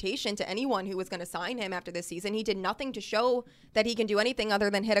his reputation to anyone who was going to sign him after this season. He did nothing to show that he can do anything other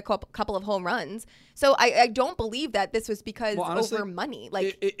than hit a couple of home runs. So I don't believe that this was because over money.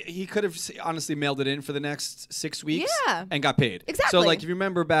 Like he could have honestly mailed it in for the next 6 weeks. Yeah. And got paid. Exactly. So, like, if you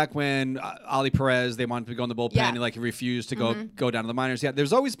remember back when Ali Perez, they wanted to go in the bullpen, and he refused to go down to the minors. Yeah,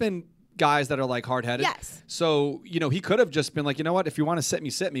 there's always been guys that are like hard-headed. Yes. So, he could have just been like, you know what? If you want to sit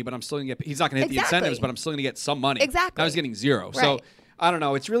me, but I'm still going to get. He's not going to hit the incentives, but I'm still going to get some money. Exactly. I was getting zero. Right. So. I don't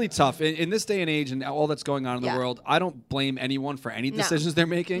know. It's really tough. In this day and age and all that's going on in the world, I don't blame anyone for any decisions they're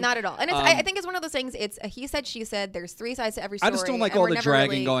making. Not at all. And I think it's one of those things, it's a he said, she said. There's three sides to every story. I just don't like all the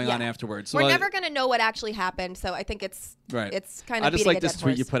dragging going on afterwards. So we're never going to know what actually happened. So I think it's kind of I just like this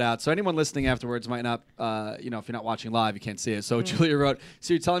tweet horse. you put out. So anyone listening afterwards might not, if you're not watching live, you can't see it. So Julia wrote,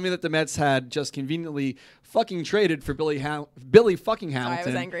 so you're telling me that the Mets had just conveniently fucking traded for Billy fucking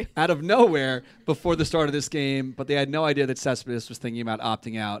Hamilton out of nowhere before the start of this game, but they had no idea that Cespedes was thinking about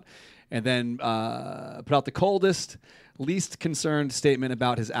opting out. And then put out the coldest, least concerned statement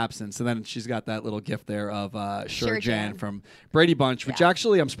about his absence. And then she's got that little gift there of Sure Jan from Brady Bunch, which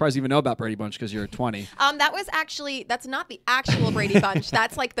actually I'm surprised you even know about Brady Bunch because you're 20. That's not the actual Brady Bunch.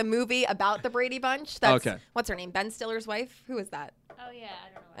 That's like the movie about the Brady Bunch. That's, what's her name? Ben Stiller's wife? Who is that? Oh, yeah.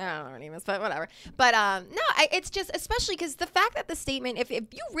 I don't know what her name is, but whatever. But it's just, especially because the fact that the statement, if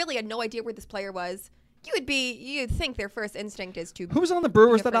you really had no idea where this player was, you'd think their first instinct is to. Who was on the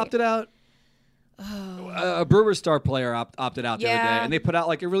Brewers that opted out? A Brewers star player opted out the other day, and they put out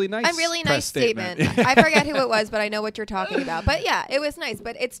like a really nice statement. I forget who it was, but I know what you're talking about. But yeah, it was nice.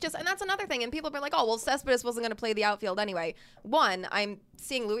 But it's just, and that's another thing. And people have been like, oh, well, Cespedes wasn't going to play the outfield anyway. One, I'm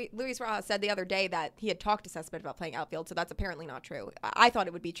seeing Luis Rojas said the other day that he had talked to Cespedes about playing outfield, so that's apparently not true. I thought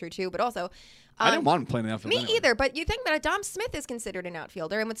it would be true too, but also. I didn't want him playing the outfield. Me either, but you think that Dom Smith is considered an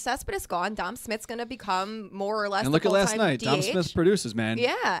outfielder, and with Cespedes gone, Dom Smith's going to become more or less. And look at last night, DH. Dom Smith produces, man.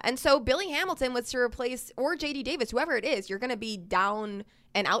 Yeah, and so Billy Hamilton was to replace, or J.D. Davis, whoever it is, you're going to be down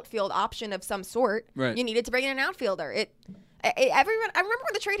an outfield option of some sort. Right. You needed to bring in an outfielder. Everyone, I remember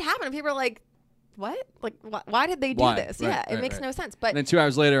when the trade happened, and people were like, what? Like, why did they do this? Right, it makes no sense. But and then 2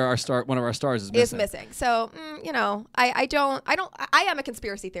 hours later, one of our stars is missing. So, I am a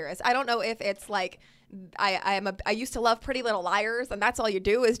conspiracy theorist. I don't know if it's like I used to love Pretty Little Liars, and that's all you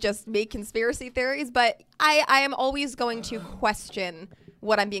do is just make conspiracy theories. But I am always going to question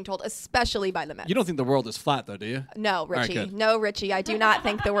what I'm being told, especially by the Mets. You don't think the world is flat, though, do you? No, Richie. Right, no, Richie. I do not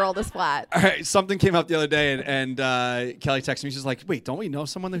think the world is flat. All right, something came up the other day, and Kelly texted me. She's like, wait, don't we know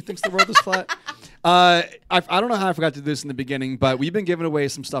someone who thinks the world is flat? I don't know how I forgot to do this in the beginning, but we've been giving away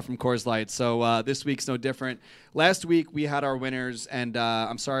some stuff from Coors Light, so this week's no different. Last week, we had our winners, and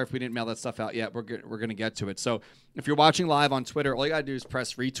I'm sorry if we didn't mail that stuff out yet. We're going to get to it. So if you're watching live on Twitter, all you got to do is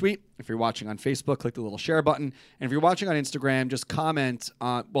press retweet. If you're watching on Facebook, click the little share button. And if you're watching on Instagram, just comment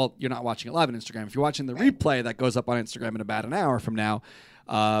on, well, you're not watching it live on Instagram. If you're watching the replay that goes up on Instagram in about an hour from now,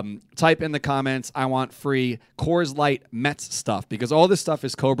 type in the comments, I want free Coors Light Mets stuff, because all this stuff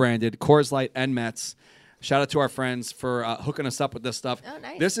is co-branded, Coors Light and Mets. Shout out to our friends for hooking us up with this stuff. Oh,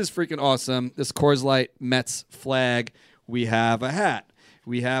 nice. This is freaking awesome. This Coors Light Mets flag. We have a hat.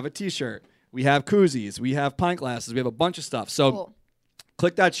 We have a T-shirt. We have koozies. We have pint glasses. We have a bunch of stuff. So cool.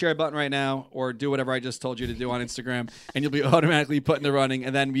 Click that share button right now, or do whatever I just told you to do on Instagram, and you'll be automatically put in the running,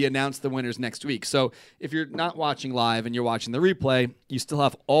 and then we announce the winners next week. So if you're not watching live and you're watching the replay, you still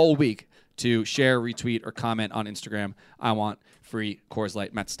have all week to share, retweet, or comment on Instagram. I want free Coors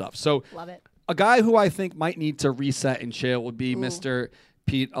Light Mets stuff. So love it. A guy who I think might need to reset and chill would be Mr.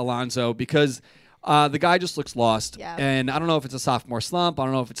 Pete Alonso, because the guy just looks lost. Yeah. And I don't know if it's a sophomore slump. I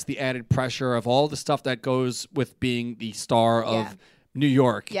don't know if it's the added pressure of all the stuff that goes with being the star of New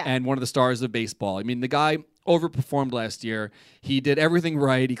York and one of the stars of baseball. I mean, the guy overperformed last year. He did everything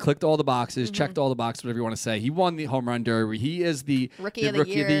right. He clicked all the boxes, checked all the boxes, whatever you want to say. He won the home run derby. He is the rookie of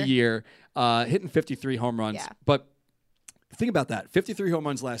the year, hitting 53 home runs. Yeah. But think about that. 53 home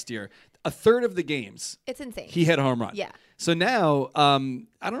runs last year. A third of the games. It's insane. He hit a home run. Yeah. So now,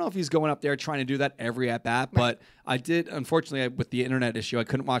 I don't know if he's going up there trying to do that every at-bat, but I did, unfortunately, with the internet issue, I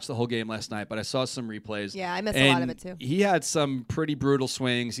couldn't watch the whole game last night, but I saw some replays. Yeah, I missed a lot of it, too. He had some pretty brutal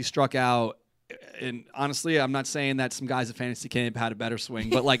swings. He struck out, and honestly, I'm not saying that some guys at Fantasy Camp had a better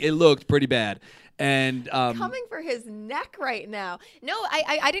swing, but, like, it looked pretty bad. And coming for his neck right now. No,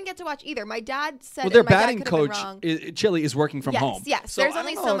 I didn't get to watch either. My dad said. Well, their my dad batting could have been coach, wrong. Chili, is working from home. Yes, So there's I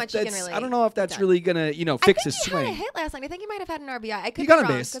only don't so know much if you can that's- really. I don't know if that's really gonna, fix his swing. He had a hit last night. I think he might have had an RBI. I could He be got on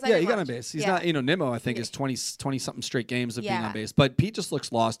wrong, base. 'cause I Yeah, he didn't got on watch. base. He's Yeah. not, Nimmo, I think, is 20 something straight games of being Yeah. on base. But Pete just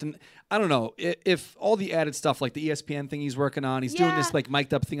looks lost. And I don't know if all the added stuff, like the ESPN thing he's working on, he's doing this like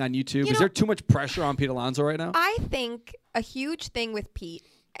mic'd up thing on YouTube. Is there too much pressure on Pete Alonso right now? I think a huge thing with Pete,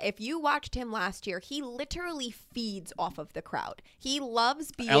 if you watched him last year, he literally feeds off of the crowd. He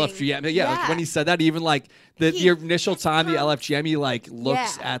loves being LFGM. Yeah, like when he said that, even like the initial time the LFGM, he like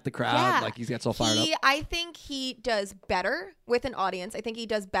looks at the crowd like he gets all fired up. I think he does better with an audience. I think he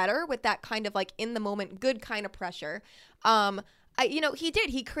does better with that kind of like in the moment, good kind of pressure.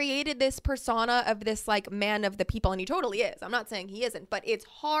 He created this persona of this like man of the people, and he totally is. I'm not saying he isn't, but it's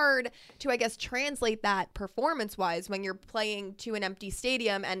hard to, I guess, translate that performance wise when you're playing to an empty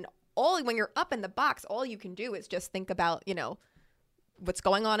stadium and when you're up in the box, all you can do is just think about, what's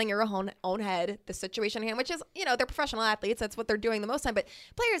going on in your own head, the situation at hand, which is, they're professional athletes. That's what they're doing the most time. But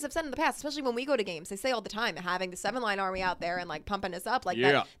players have said in the past, especially when we go to games, they say all the time, having the 7-line army out there and like pumping us up like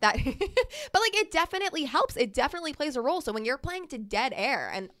that. But like it definitely helps. It definitely plays a role. So when you're playing to dead air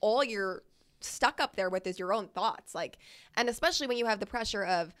and all you're stuck up there with is your own thoughts, and especially when you have the pressure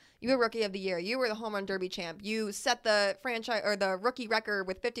of you were rookie of the year, you were the home run derby champ, you set the franchise or the rookie record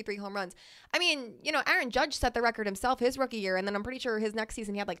with 53 home runs. I mean, Aaron Judge set the record himself his rookie year, and then I'm pretty sure his next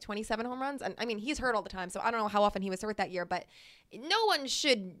season he had like 27 home runs. And I mean, he's hurt all the time, so I don't know how often he was hurt that year, but no one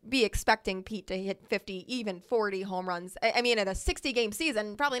should be expecting Pete to hit 50, even 40 home runs. I mean, in a 60 game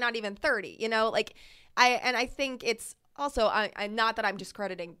season, probably not even 30. I think it's. Also, I'm not that I'm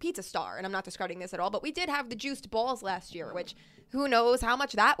discrediting Pete's star, and I'm not discrediting this at all, but we did have the juiced balls last year, which who knows how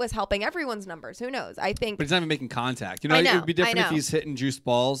much that was helping everyone's numbers. Who knows? I think. But he's not even making contact. I know, it would be different if he's hitting juiced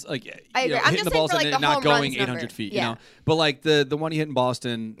balls. Like, I agree. I'm hitting just the saying balls for, like, and the not home going runs 800 number. feet, Yeah. But like the one he hit in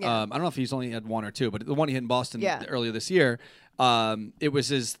Boston, I don't know if he's only had one or two, but the one he hit in Boston earlier this year, it was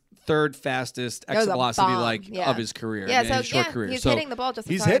his third fastest exit velocity of his career. His short career. He's hitting the ball just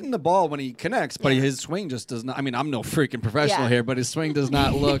as he's hard. hitting the ball when he connects, but his swing just does not. I mean, I'm no freaking professional here, but his swing does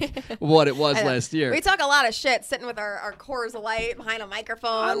not look what it was last year. We talk a lot of shit sitting with our Coors Light behind a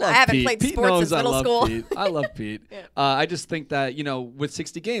microphone. I Pete. haven't played Pete sports knows since middle school. Pete. I love Pete. I just think that, with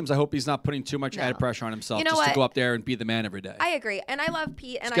 60 games, I hope he's not putting too much added pressure on himself to go up there and be the man every day. I agree. And I love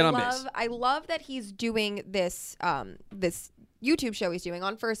Pete, and I love that he's doing this this YouTube show he's doing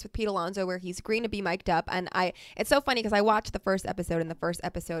on First with Pete Alonso, where he's agreeing to be mic'd up. And it's so funny because I watched the first episode, and the first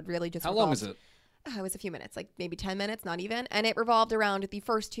episode really just How long is it? It was a few minutes, like maybe 10 minutes, not even. And it revolved around the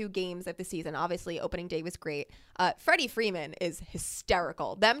first two games of the season. Obviously, opening day was great. Freddie Freeman is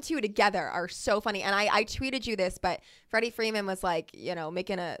hysterical. Them two together are so funny. And I tweeted you this, but Freddie Freeman was like,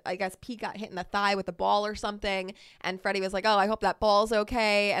 making I guess Pete got hit in the thigh with a ball or something. And Freddie was like, oh, I hope that ball's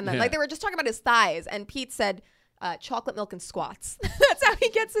okay. And then they were just talking about his thighs. And Pete said, chocolate milk and squats. That's how he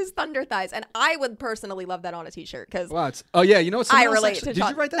gets his thunder thighs. And I would personally love that on a t-shirt because what's I relate to did you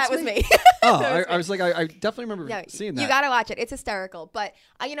write that? That was me. I was like, I definitely remember seeing that. You got to watch it. It's hysterical. But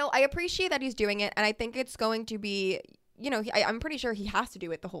I appreciate that he's doing it, and I think it's going to be. I'm pretty sure he has to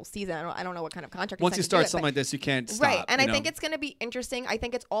do it the whole season. I don't know what kind of contract. Once you start something like this, you can't stop. Right, and I think it's going to be interesting. I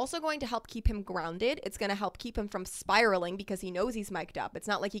think it's also going to help keep him grounded. It's going to help keep him from spiraling because he knows he's mic'd up. It's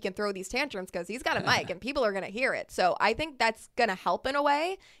not like he can throw these tantrums because he's got a mic and people are going to hear it. So I think that's going to help in a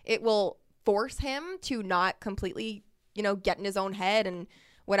way. It will force him to not completely, get in his own head and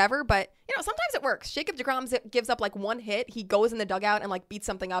whatever, but sometimes it works. Jacob deGrom gives up like one hit, he goes in the dugout and like beats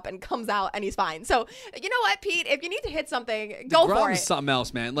something up and comes out and he's fine. So you know what, Pete, if you need to hit something, go for it. Something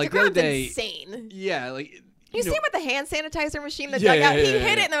else, man. Like DeGrom's the other day, insane. Yeah, like you see him with the hand sanitizer machine in the dugout. He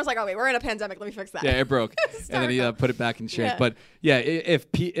hit it and I was like, oh wait, we're in a pandemic. Let me fix that. Yeah, it broke, and then he put it back in shape. Yeah. But yeah,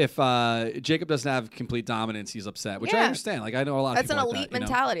 if Jacob doesn't have complete dominance, he's upset, which I understand. Like I know a lot of people. That's an elite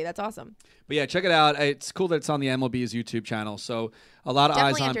mentality. That's awesome. But yeah, check it out. It's cool that it's on the MLB's YouTube channel. So a lot of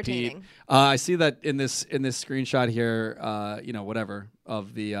definitely eyes on Pete. I see that in this screenshot here, whatever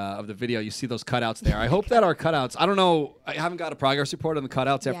of the video, you see those cutouts there. I hope that our cutouts. I don't know. I haven't got a progress report on the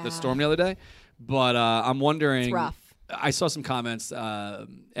cutouts after the storm the other day, but I'm wondering. It's rough. I saw some comments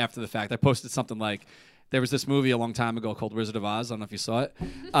after the fact. I posted something like, there was this movie a long time ago called Wizard of Oz. I don't know if you saw it.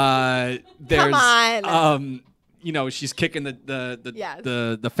 Come on. She's kicking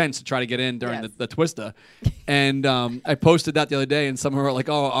the fence to try to get in during the twister. And I posted that the other day, and some were like,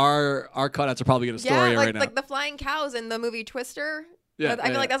 oh, our cutouts are probably going to story right now. Like the flying cows in the movie Twister. Yeah, I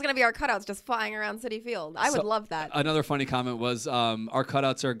feel like that's going to be our cutouts just flying around City Field. I would love that. Another funny comment was our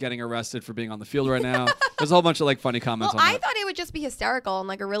cutouts are getting arrested for being on the field right now. There's a whole bunch of like funny comments Well, on I that. thought it would just be hysterical on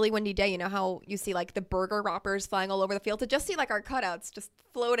like a really windy day. You know how you see like the burger wrappers flying all over the field? To just see like our cutouts just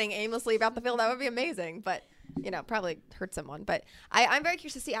floating aimlessly about the field, that would be amazing. But, you know, probably hurt someone. But I'm very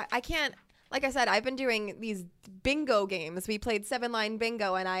curious to see. I can't. Like I said, I've been doing these bingo games. We played 7-line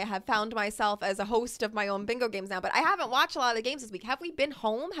bingo, and I have found myself as a host of my own bingo games now. But I haven't watched a lot of the games this week. Have we been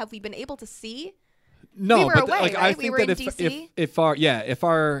home? Have we been able to see? No, we were but away, like right? I think we were that in if DC? if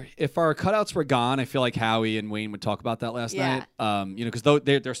our cutouts were gone, I feel like Howie and Wayne would talk about that last Yeah. night. You know, because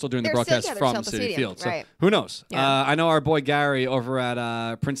they're still doing the They're still- broadcast yeah, they're from still at the City stadium, Field. So right. who knows? Yeah. I know our boy Gary over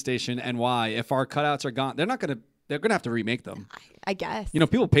at Prince Station NY. If our cutouts are gone, they're gonna have to remake them. I guess. You know,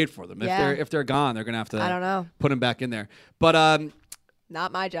 people paid for them. Yeah. If they're gone, they're gonna have to. I don't know. Put them back in there. But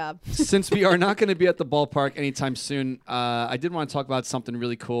Not my job. since we are not going to be at the ballpark anytime soon, I did want to talk about something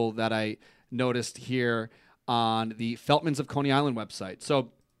really cool that I noticed here on the Feltmans of Coney Island website.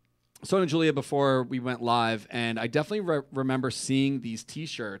 So and Julia before we went live, and I definitely remember seeing these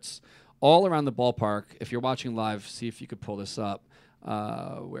T-shirts all around the ballpark. If you're watching live, see if you could pull this up.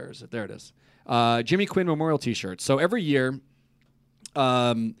 Where is it? There it is. Jimmy Quinn Memorial T-shirts. So every year,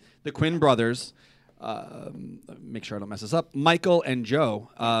 the Quinn brothers, make sure I don't mess this up, Michael and Joe,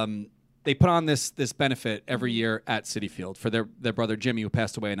 they put on this benefit every year at Citi Field for their brother Jimmy, who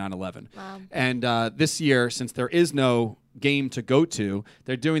passed away in 9/11. Wow. And this year, since there is no game to go to,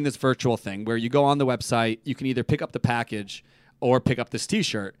 they're doing this virtual thing where you go on the website, you can either pick up the package or pick up this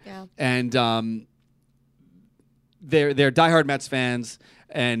T-shirt. Yeah. And they're diehard Mets fans,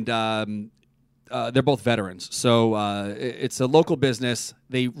 and they're both veterans. So it's a local business.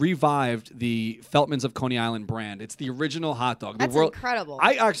 They revived the Feltmans of Coney Island brand. It's the original hot dog. That's incredible.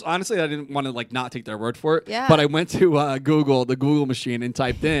 I actually, honestly, I didn't want to like not take their word for it. Yeah. But I went to the Google machine, and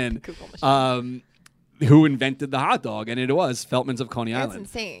typed in Google machine. who invented the hot dog, and it was Feltmans of Coney That's Island.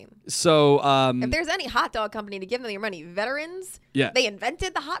 insane. So If there's any hot dog company to give them your money, veterans, Yeah. they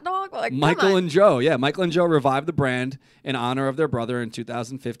invented the hot dog? Like, Michael come on. and Joe. Yeah, Michael and Joe revived the brand in honor of their brother in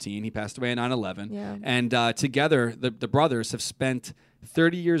 2015. He passed away in 9/11. Yeah. And together, the brothers have spent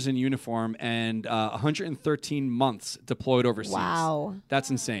 30 years in uniform and 113 months deployed overseas. Wow. That's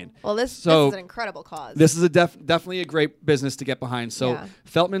insane. Well, this is an incredible cause. This is definitely a great business to get behind. So Yeah.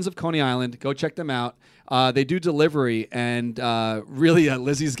 Feltmans of Coney Island, go check them out. They do delivery, and really,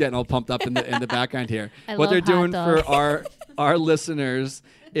 Lizzie's getting all pumped up in the background here. I What love they're hot doing dogs. for our listeners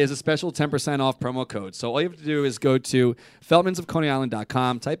is a special 10% off promo code. So all you have to do is go to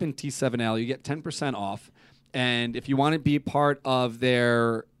feltmansofconeyisland.com, type in T7L, you get 10% off. And if you want to be part of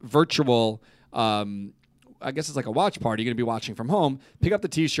their virtual, I guess it's like a watch party, you're going to be watching from home, pick up the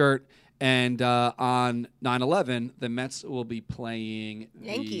T-shirt. And on 9/11, the Mets will be playing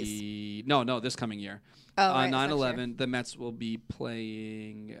Yankees. No, this coming year. Oh, On right, that's 9/11, the Mets will be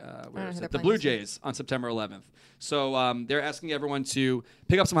playing where is who they're it? The playing Blue this year. Jays on September 11th. So they're asking everyone to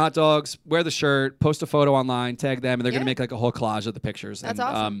pick up some hot dogs, wear the shirt, post a photo online, tag them, and they're going to Yeah. make like a whole collage of the pictures. That's and,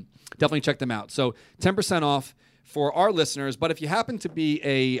 awesome. Definitely check them out. So 10% off for our listeners. But if you happen to be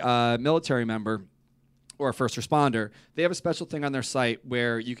a military member or a first responder, they have a special thing on their site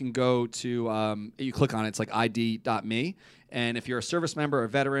where you can go to, you click on it, it's like ID.me. And if you're a service member, a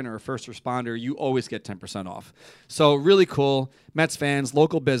veteran, or a first responder, you always get 10% off. So really cool. Mets fans,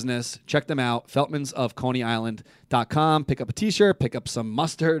 local business, check them out. Feltmansofconeyisland.com. Pick up a T-shirt, pick up some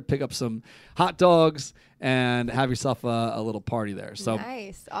mustard, pick up some hot dogs, and have yourself a little party there. So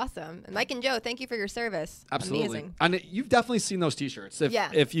Nice. Awesome. And Mike and Joe, thank you for your service. absolutely. Amazing. And you've definitely seen those T-shirts. Yeah.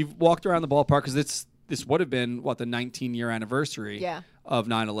 If you've walked around the ballpark, because this would have been the 19-year anniversary Yeah. of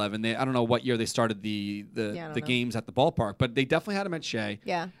 9/11. I don't know what year they started the I don't know. games at the ballpark, but they definitely had them at Shea.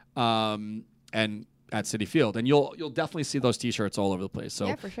 Yeah. And at Citi Field, and you'll definitely see those T-shirts all over the place. So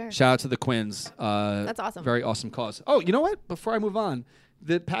Yeah, for sure. shout out to the Quins. That's awesome. Very awesome cause. Oh, you know what? Before I move on,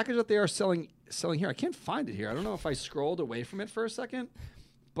 the package that they are selling here, I can't find it here. I don't know if I scrolled away from it for a second.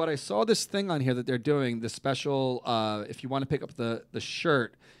 But I saw this thing on here that they're doing, the special, if you want to pick up the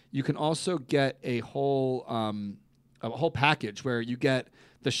shirt, you can also get a whole package where you get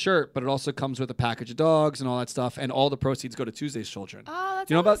the shirt, but it also comes with a package of dogs and all that stuff, and all the proceeds go to Tuesday's Children. Oh, that's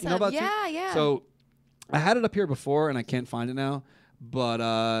you know awesome. about Yeah, yeah. So I had it up here before, and I can't find it now,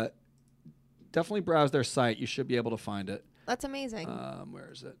 but definitely browse their site. You should be able to find it. That's amazing.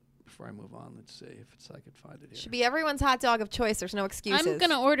 Where is it? Before I move on, let's see if I can find it here. Should be everyone's hot dog of choice. There's no excuses. I'm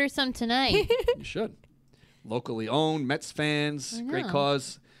gonna order some tonight. You should. Locally owned, Mets fans, I great know.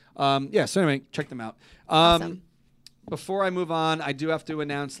 cause. Yeah, so anyway, check them out. Awesome. Before I move on, I do have to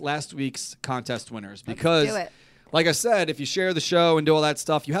announce last week's contest winners because do it. like I said, if you share the show and do all that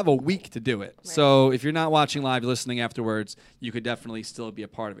stuff, you have a week to do it. Right. So if you're not watching live, you're listening afterwards, you could definitely still be a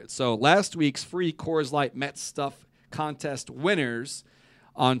part of it. So last week's free Coors Light Mets Stuff contest winners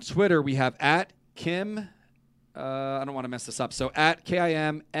on Twitter, we have at Kim, I don't want to mess this up, so at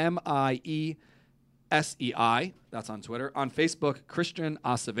KIMMIESEI, that's on Twitter. On Facebook, Christian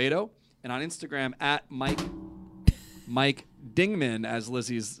Acevedo. And on Instagram, at Mike Dingman, as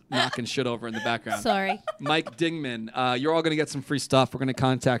Lizzie's knocking shit over in the background. Sorry. Mike Dingman. You're all going to get some free stuff. We're going to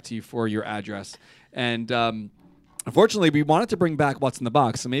contact you for your address. And unfortunately, we wanted to bring back What's in the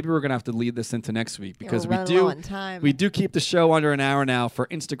Box, so maybe we're going to have to lead this into next week because we do keep the show under an hour now for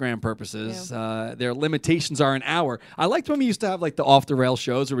Instagram purposes. Yeah. Their limitations are an hour. I liked when we used to have like the off the rail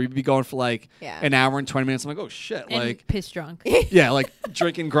shows where we'd be going for like an hour and 20 minutes. I'm like, oh shit, and like piss drunk. Yeah, like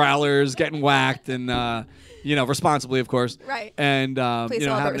drinking growlers, getting whacked, and responsibly, of course. Right. And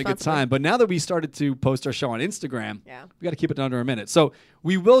having a good time. But now that we started to post our show on Instagram, we got to keep it under a minute. So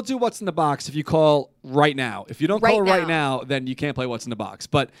we will do What's in the Box if you call right now. If you don't call right now, then you can't play What's in the Box.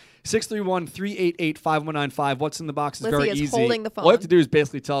 But 631-388-5195. What's in the Box is Lizzie very is easy. Holding the phone. All you have to do is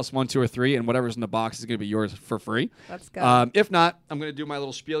basically tell us 1, 2, or 3, and whatever's in the box is going to be yours for free. Let's go. If not, I'm going to do my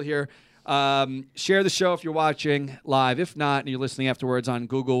little spiel here. Share the show if you're watching live. If not, and you're listening afterwards on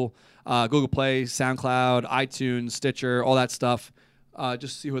Google Play, SoundCloud, iTunes, Stitcher, all that stuff.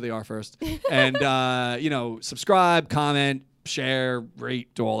 Just see who they are first. And, subscribe, comment, share,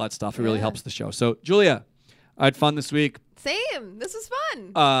 rate, do all that stuff. It really helps the show. So, Julia, I had fun this week. Same. This was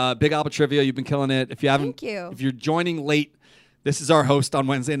fun. Big Alba Trivia. You've been killing it. If you haven't, Thank you. If you're joining late, this is our host on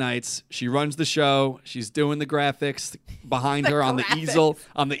Wednesday nights. She runs the show. She's doing the graphics behind her on the easel.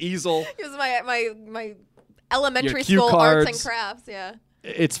 It was my elementary cue school cards. arts and crafts. Yeah.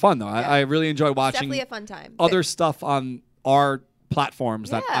 It's fun though. I really enjoy watching. Definitely a fun time. Other stuff on our platforms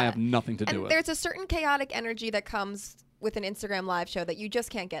that I have nothing to do with. There's a certain chaotic energy that comes with an Instagram live show that you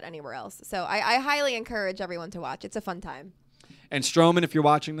just can't get anywhere else. So I highly encourage everyone to watch. It's a fun time. And Stroman, if you're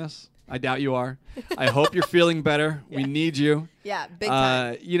watching this, I doubt you are. I hope you're feeling better. We need you. Yeah, big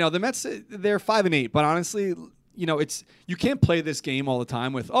time. The Mets, they're 5-8, but honestly, you can't play this game all the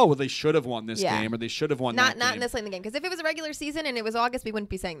time with, they should have won this game or they should have won that game. Not in this late in the game. Because if it was a regular season and it was August, we wouldn't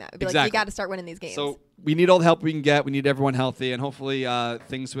be saying that. We'd be exactly. like, you got to start winning these games. So we need all the help we can get. We need everyone healthy. And hopefully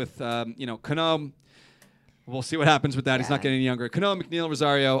things with, Cano, we'll see what happens with that. He's not getting any younger. Cano, McNeil,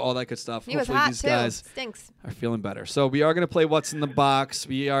 Rosario, all that good stuff. He hopefully was hot these too. guys Stinks. are feeling better. So we are going to play What's in the Box.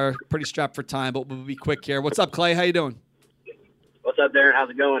 We are pretty strapped for time, but we'll be quick here. What's up, Clay? How you doing? What's up, Darren? How's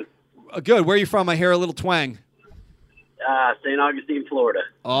it going? Good. Where are you from? I hear a little twang. St. Augustine, Florida.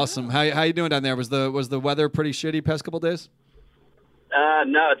 Awesome. How you doing down there? Was the weather pretty shitty past couple days?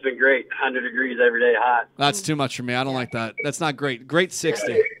 No, it's been great. 100 degrees every day, hot. That's too much for me. I don't like that. That's not great. Great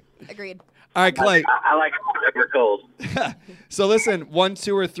 60. Agreed. All right, Clay. I like it ever cold. So listen, 1,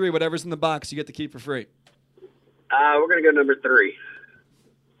 2, or 3, whatever's in the box, you get to keep for free. We're gonna go number 3.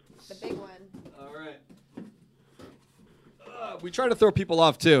 The big one. All right. We try to throw people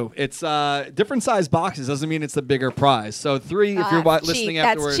off too. It's different size boxes doesn't mean it's the bigger prize. So 3, if you're listening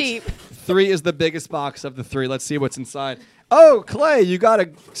afterwards, that's cheap. 3 is the biggest box of the 3. Let's see what's inside. Oh, Clay, you got a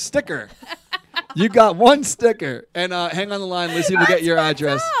sticker. You got 1 sticker. And hang on the line, Lizzie will get your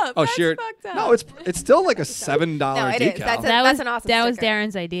address. Up. Oh, that's sure. No, it's still like a $7 no, it decal. Is. That's an awesome That was sticker.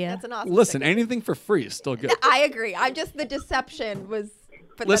 Darren's idea. That's an awesome Listen, sticker. anything for free is still good. I agree. I'm just the deception was.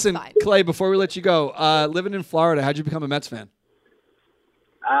 But Listen, that's fine. Clay, before we let you go, living in Florida, how'd you become a Mets fan?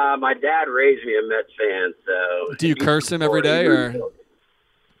 My dad raised me a Mets fan, so. Do you curse him every day, or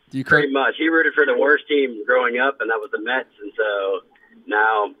do you curse? Pretty much. He rooted for the worst team growing up, and that was the Mets, and so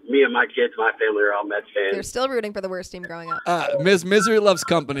now me and my kids, my family are all Mets fans. You're still rooting for the worst team growing up. Misery loves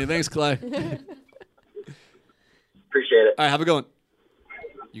company. Thanks, Clay. Appreciate it. All right, have a good one.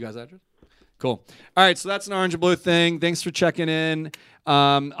 You guys address? Cool. All right, so that's an orange and blue thing. Thanks for checking in.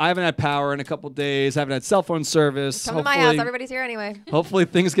 I haven't had power in a couple days. I haven't had cell phone service. Come to my house. Everybody's here anyway. Hopefully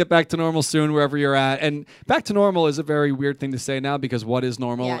things get back to normal soon wherever you're at. And back to normal is a very weird thing to say now because what is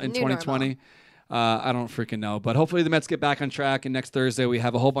normal in 2020? I don't freaking know. But hopefully the Mets get back on track. And next Thursday we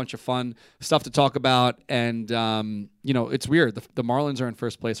have a whole bunch of fun stuff to talk about. And, it's weird. The Marlins are in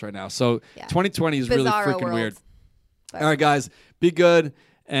first place right now. So 2020 is really freaking world. weird. All right, guys. Be good.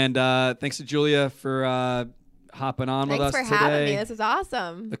 And thanks to Julia for hopping on with us today. Thanks for having me. This is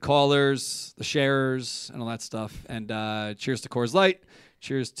awesome. The callers, the sharers, and all that stuff. And cheers to Coors Light.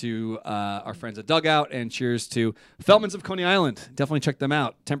 Cheers to our friends at Dugout. And cheers to Feltman's of Coney Island. Definitely check them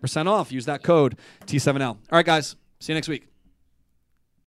out. 10% off. Use that code T7L. All right, guys. See you next week.